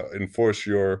to enforce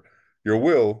your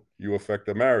will, you affect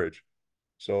the marriage.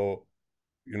 So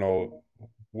you know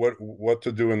what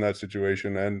to do in that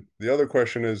situation. And the other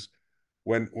question is,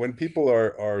 when people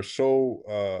are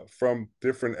so from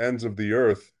different ends of the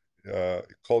earth,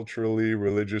 culturally,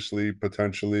 religiously,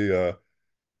 potentially,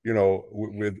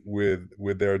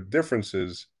 with their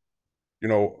differences,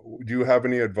 do you have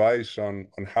any advice on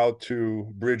how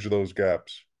to bridge those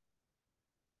gaps?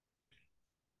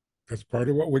 That's part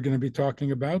of what we're going to be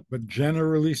talking about. But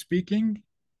generally speaking,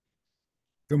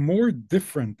 the more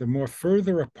different, the more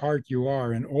further apart you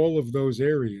are in all of those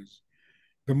areas,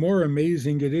 the more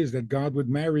amazing it is that God would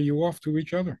marry you off to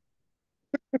each other.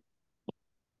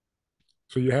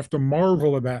 So you have to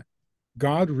marvel about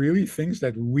God really thinks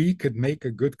that we could make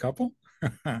a good couple.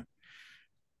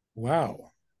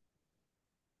 Wow,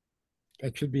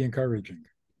 that should be encouraging.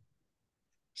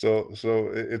 So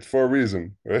it's for a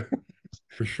reason, right?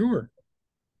 For sure.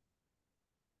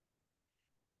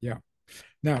 Yeah.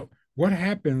 Now, what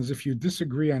happens if you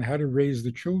disagree on how to raise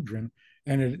the children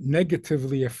and it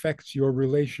negatively affects your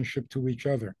relationship to each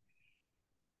other?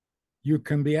 You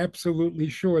can be absolutely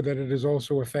sure that it is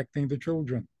also affecting the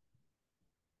children.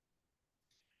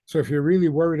 So if you're really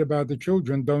worried about the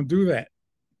children, don't do that.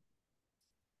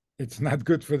 It's not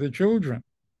good for the children.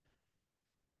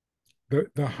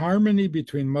 The harmony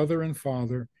between mother and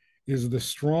father is the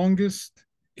strongest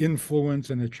influence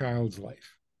in a child's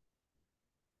life.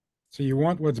 So you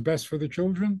want what's best for the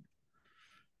children?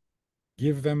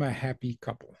 Give them a happy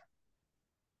couple.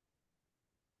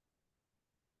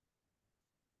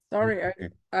 Sorry,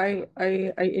 I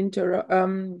interrupt.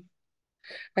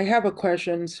 I have a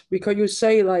questions because you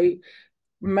say like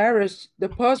marriage,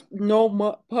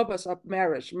 no purpose of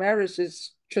marriage. Marriage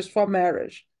is just for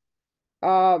marriage.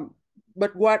 Um,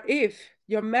 but what if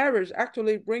your marriage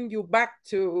actually bring you back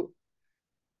to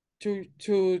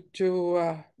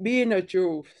being a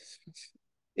Jew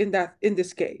in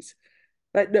this case?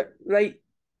 Like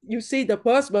you see the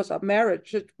purpose of marriage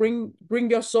should bring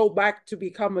your soul back to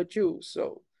become a Jew.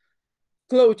 So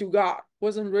close to God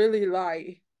wasn't really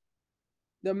like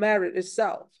the marriage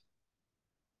itself.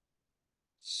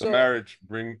 The So marriage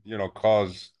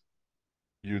cause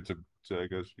you to, I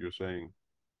guess you're saying,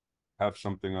 have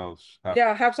something else.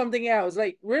 yeah, have something else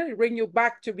like really bring you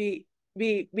back to be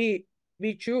be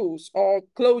be Jews or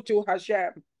close to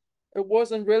Hashem. It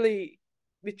wasn't really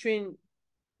between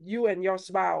you and your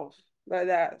spouse like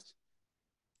that.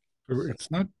 So it's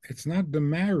not the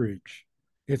marriage,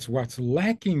 it's what's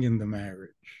lacking in the marriage.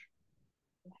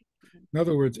 In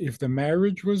other words, if the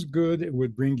marriage was good, it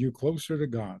would bring you closer to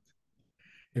God.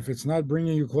 If it's not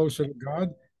bringing you closer to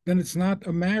God, then it's not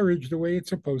a marriage the way it's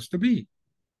supposed to be.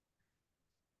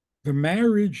 The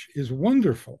marriage is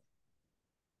wonderful.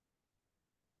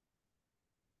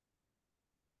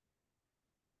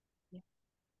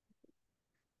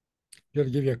 Just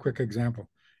to give you a quick example.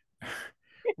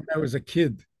 When I was a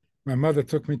kid, my mother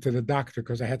took me to the doctor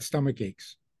because I had stomach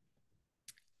aches.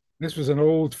 This was an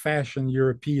old-fashioned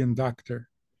European doctor,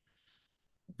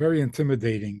 very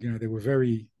intimidating. They were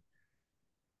very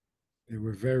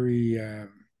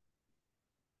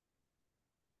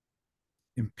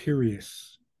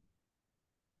imperious.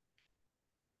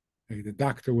 Like, the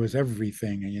doctor was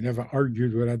everything, and you never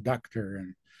argued with a doctor.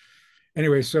 And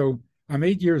anyway, so I'm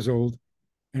 8 years old,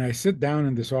 and I sit down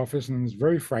in this office, and it's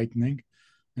very frightening.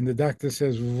 And the doctor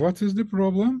says, "What is the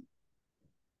problem?"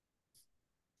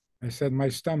 I said, "My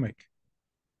stomach."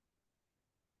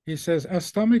 He says, "A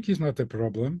stomach is not a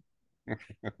problem.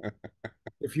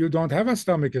 If you don't have a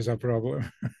stomach, is a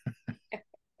problem."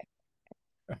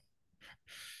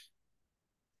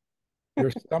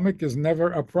 Your stomach is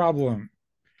never a problem.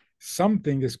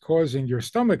 Something is causing your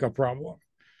stomach a problem.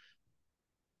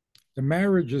 The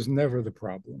marriage is never the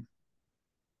problem.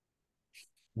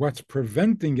 What's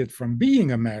preventing it from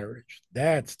being a marriage?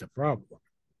 That's the problem.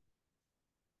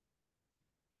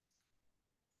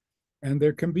 And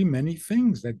there can be many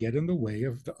things that get in the way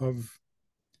of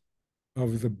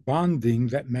the bonding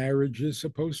that marriage is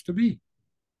supposed to be.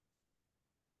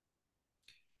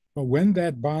 But when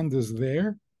that bond is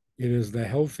there, it is the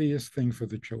healthiest thing for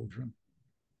the children.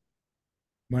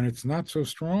 When it's not so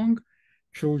strong,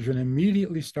 children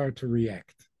immediately start to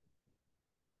react.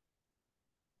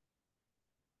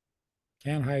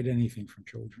 Can't hide anything from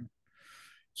children.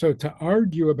 So to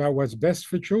argue about what's best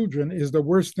for children is the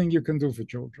worst thing you can do for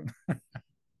children.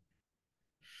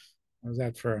 How's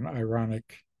that for an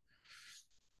ironic?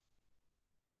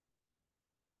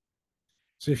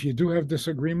 So if you do have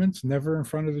disagreements, never in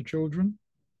front of the children.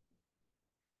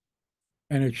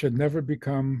 And it should never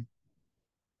become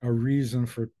a reason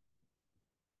for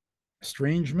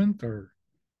estrangement or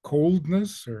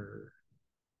coldness or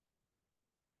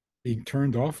being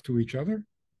turned off to each other.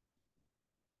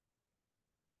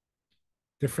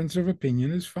 Difference of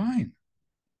opinion is fine.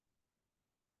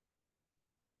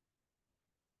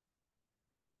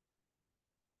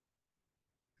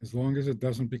 As long as it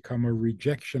doesn't become a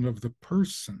rejection of the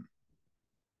person,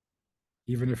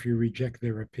 even if you reject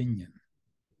their opinion.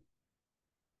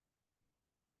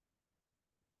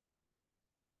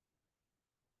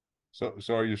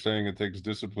 So are you saying it takes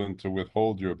discipline to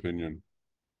withhold your opinion?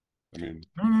 I mean,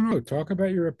 No. Talk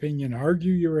about your opinion,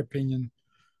 argue your opinion.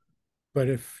 But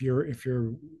if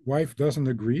your wife doesn't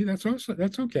agree, that's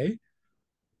okay.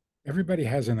 Everybody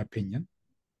has an opinion.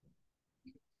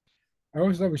 I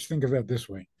always think of that this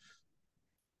way.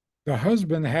 The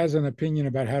husband has an opinion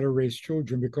about how to raise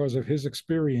children because of his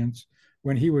experience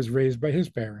when he was raised by his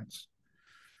parents.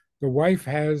 The wife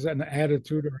has an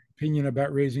attitude or opinion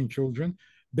about raising children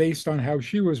based on how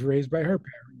she was raised by her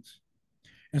parents.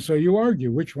 And so you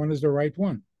argue which one is the right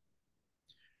one.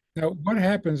 Now, what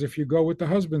happens if you go with the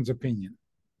husband's opinion?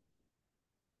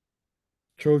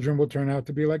 Children will turn out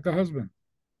to be like the husband.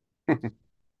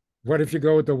 What if you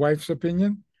go with the wife's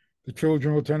opinion? The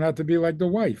children will turn out to be like the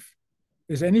wife.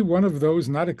 Is any one of those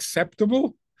not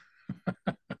acceptable?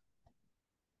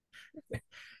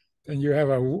 Then you have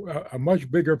a much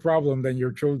bigger problem than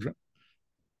your children.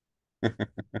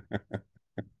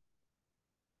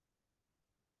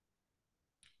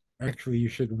 Actually,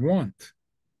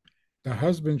 the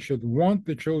husband should want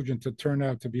the children to turn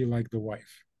out to be like the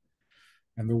wife.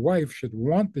 And the wife should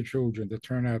want the children to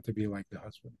turn out to be like the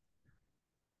husband.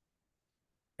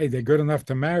 Hey, they're good enough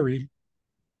to marry.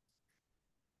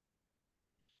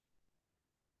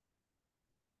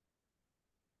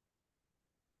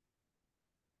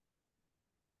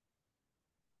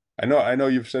 I know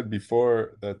you've said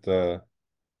before that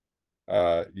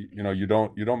you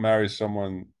don't marry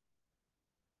someone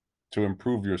to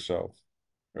improve yourself,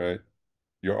 right?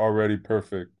 You're already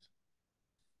perfect,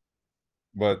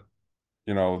 but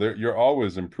you're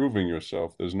always improving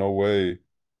yourself. There's no way,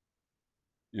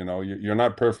 you're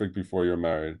not perfect before you're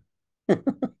married,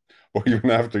 or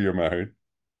even after you're married.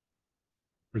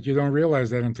 But you don't realize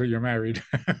that until you're married.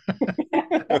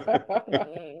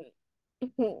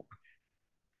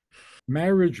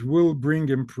 Marriage will bring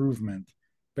improvement,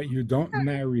 but you don't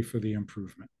marry for the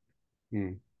improvement.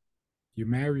 Hmm. You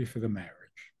marry for the marriage.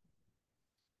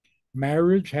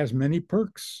 Marriage has many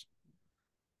perks,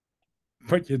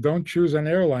 but you don't choose an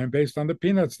airline based on the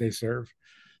peanuts they serve.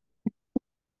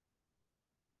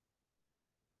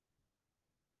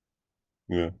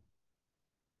 Yeah.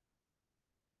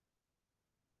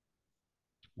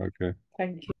 Okay.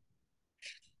 Thank you.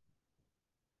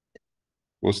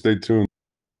 Well, stay tuned.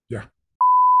 Yeah.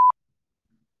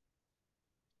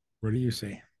 What do you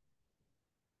say?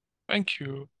 Thank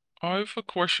you. I have a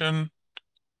question.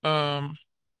 Um,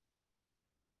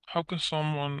 how can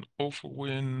someone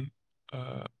overwin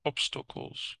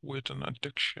obstacles with an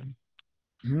addiction?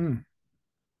 Mm.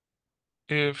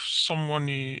 If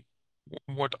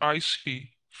what I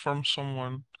see from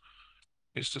someone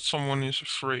is that someone is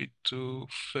afraid to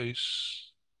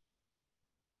face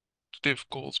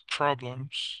difficult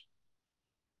problems,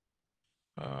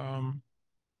 um,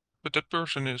 but that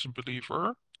person is a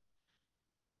believer,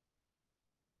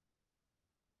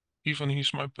 even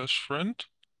he's my best friend,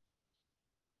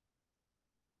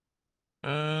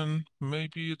 and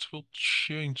maybe it will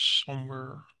change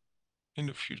somewhere in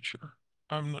the future.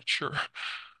 I'm not sure.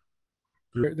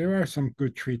 There are some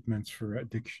good treatments for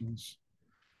addictions.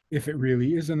 If it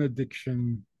really is an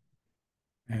addiction,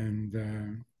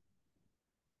 and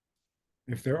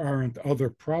if there aren't other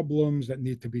problems that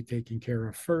need to be taken care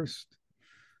of first,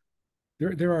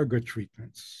 there are good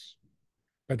treatments.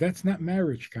 But that's not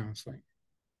marriage counseling.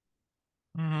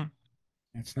 hmm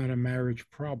It's not a marriage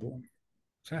problem.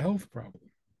 It's a health problem.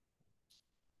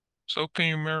 So can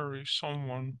you marry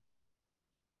someone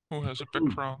who has a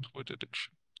background with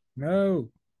addiction? No,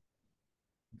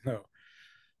 no.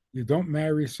 You don't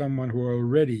marry someone who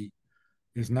already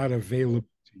is not available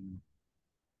to you.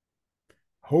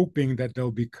 hoping that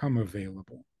they'll become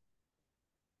available.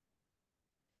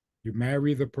 You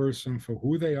marry the person for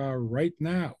who they are right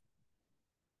now.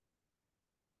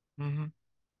 Mm-hmm.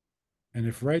 And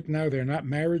if right now they're not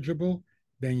marriageable,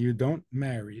 then you don't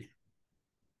marry.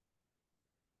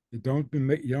 You don't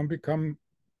become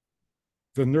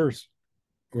the nurse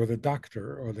or the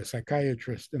doctor or the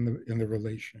psychiatrist in the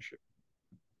relationship.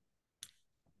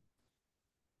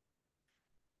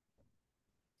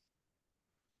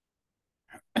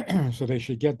 So they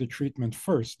should get the treatment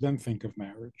first, then think of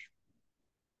marriage.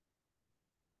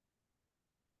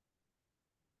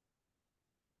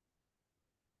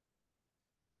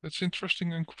 That's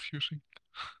interesting and confusing.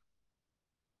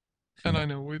 And I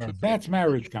know with it. That's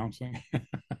marriage counseling.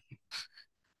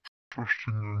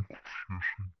 Interesting and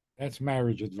confusing. That's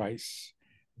marriage advice.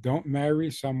 Don't marry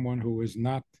someone who is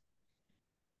not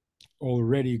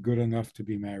already good enough to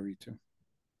be married to.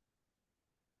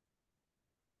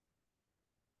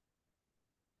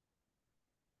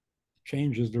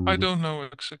 Changes the. I don't know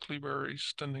exactly where he's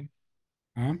standing.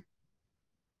 Huh?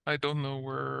 I don't know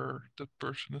where that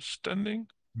person is standing.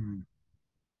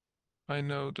 I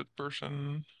know that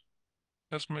person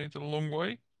has made a long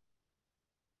way.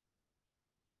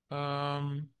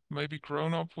 Maybe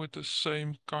grown up with the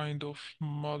same kind of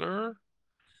mother,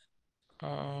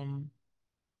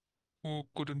 who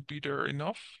couldn't be there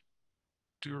enough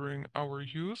during our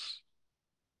youth.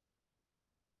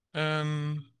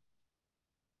 And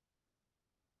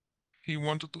he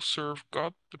wanted to serve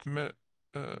God, but met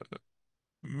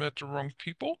the wrong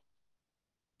people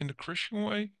in the Christian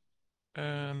way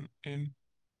and in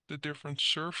the different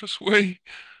service way.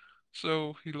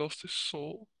 So he lost his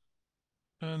soul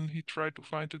and he tried to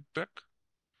find it back.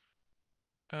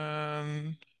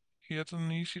 And he had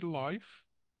an easy life,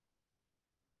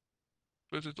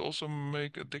 but it also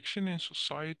make addiction in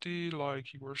society.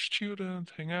 Like you were a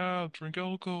student, hang out, drink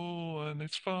alcohol, and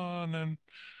it's fun. And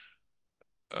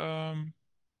um,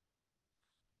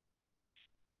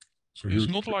 So he's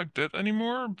not like that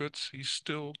anymore, but he's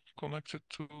still connected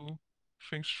to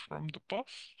things from the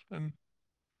past, and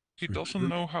he doesn't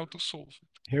know how to solve it.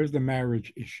 Here's the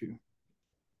marriage issue.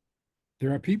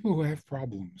 There are people who have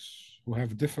problems, who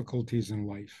have difficulties in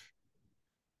life,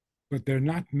 but they're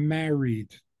not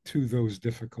married to those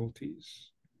difficulties.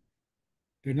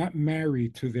 They're not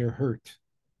married to their hurt.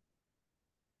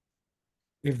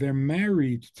 If they're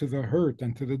married to the hurt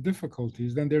and to the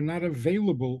difficulties, then they're not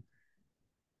available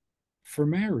for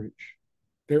marriage.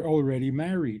 They're already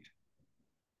married.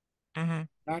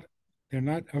 Mm-hmm. They're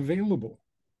not available.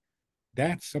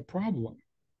 That's a problem.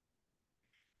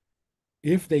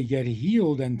 If they get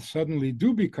healed and suddenly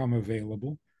do become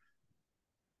available,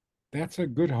 that's a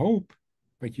good hope,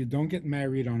 but you don't get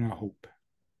married on a hope.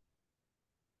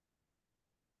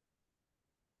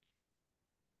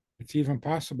 It's even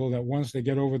possible that once they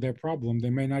get over their problem, they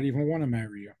may not even want to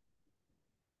marry you.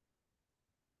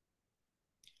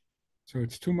 So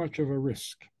it's too much of a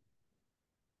risk.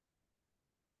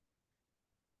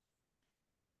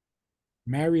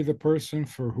 Marry the person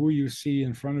for who you see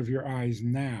in front of your eyes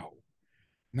now,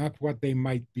 not what they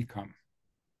might become.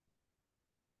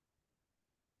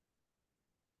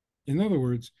 In other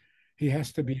words, he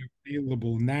has to be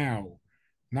available now,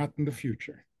 not in the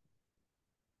future.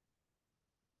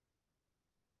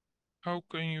 How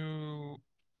can you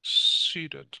see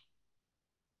that?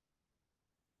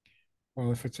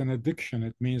 Well, if it's an addiction,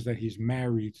 it means that he's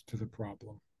married to the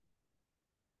problem.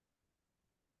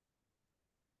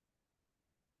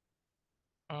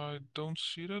 I don't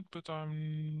see that, but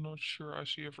I'm not sure I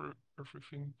see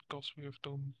everything because we have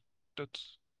done that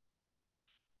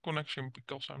connection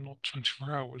because I'm not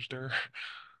 24 hours there.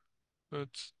 But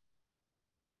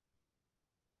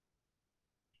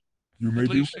at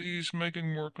least he's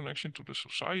making more connection to the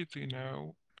society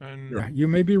now. And yeah, you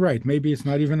may be right. Maybe it's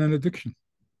not even an addiction.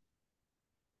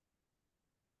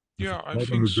 Yeah, I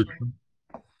think so.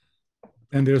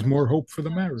 And there's more hope for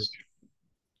the marriage.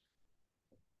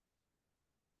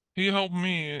 He helped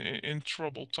me in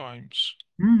troubled times.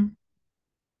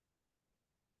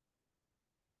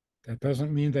 That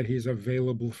doesn't mean that he's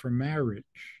available for marriage.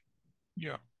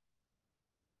 Yeah.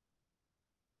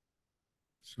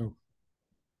 So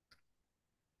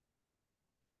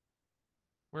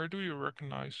where do you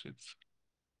recognize it?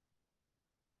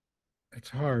 It's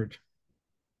hard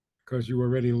because you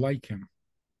already like him.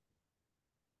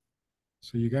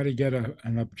 So you got to get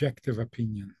an objective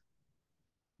opinion.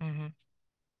 Mm-hmm.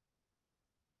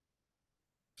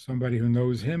 Somebody who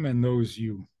knows him and knows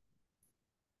you.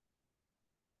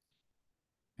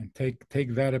 And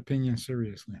take that opinion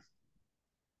seriously.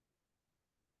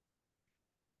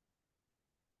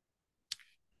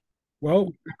 Well,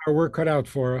 we got our work cut out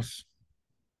for us.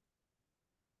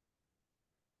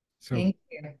 So, Thank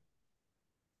you.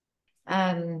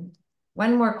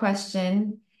 One more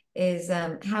question is,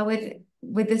 how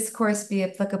would this course be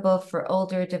applicable for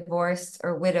older, divorced,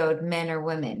 or widowed men or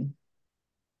women?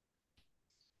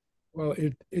 well,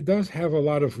 it does have a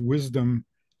lot of wisdom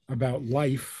about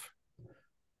life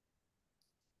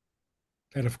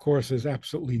that, of course, is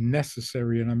absolutely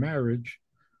necessary in a marriage,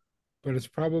 but it's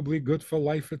probably good for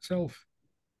life itself.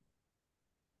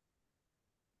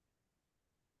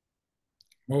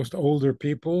 Most older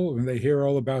people, when they hear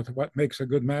all about what makes a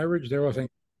good marriage, they're all saying,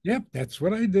 yep, that's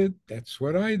what I did. That's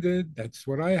what I did. That's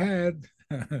what I had.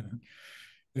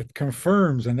 It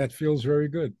confirms, and that feels very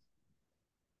good.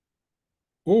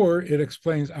 Or it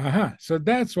explains, aha, so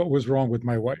that's what was wrong with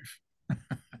my wife.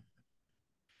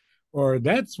 Or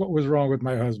that's what was wrong with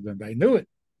my husband. I knew it.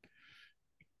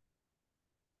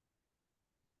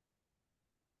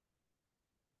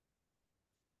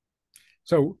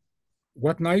 So,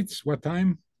 what nights, what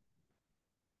time?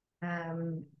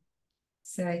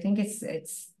 So I think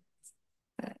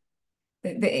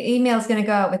the email is going to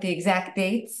go out with the exact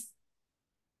dates.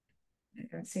 I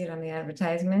don't see it on the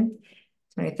advertisement.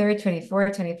 23rd,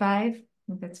 24th, 25. I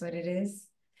think that's what it is.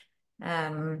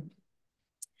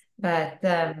 But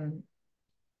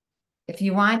if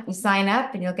you want, you sign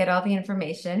up and you'll get all the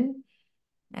information.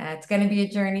 It's going to be a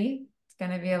journey. It's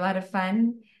going to be a lot of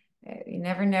fun. You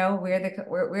never know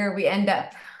where we end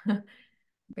up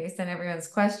based on everyone's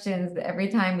questions. Every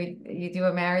time you do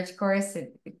a marriage course,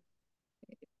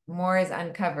 more is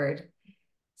uncovered.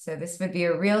 So this would be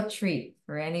a real treat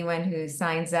for anyone who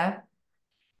signs up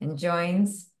and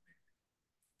joins.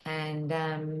 And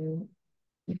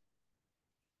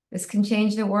this can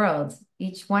change the world,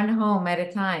 each one home at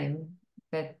a time,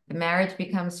 that the marriage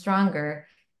becomes stronger.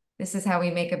 This is how we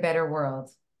make a better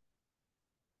world.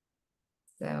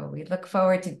 So we look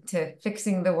forward to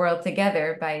fixing the world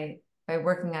together by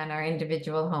working on our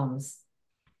individual homes.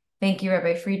 Thank you,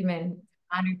 Rabbi Friedman.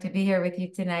 Honored to be here with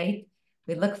you tonight.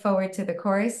 We look forward to the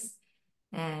course,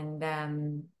 and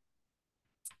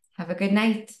have a good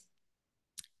night.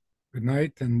 Good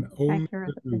night and only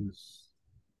good news.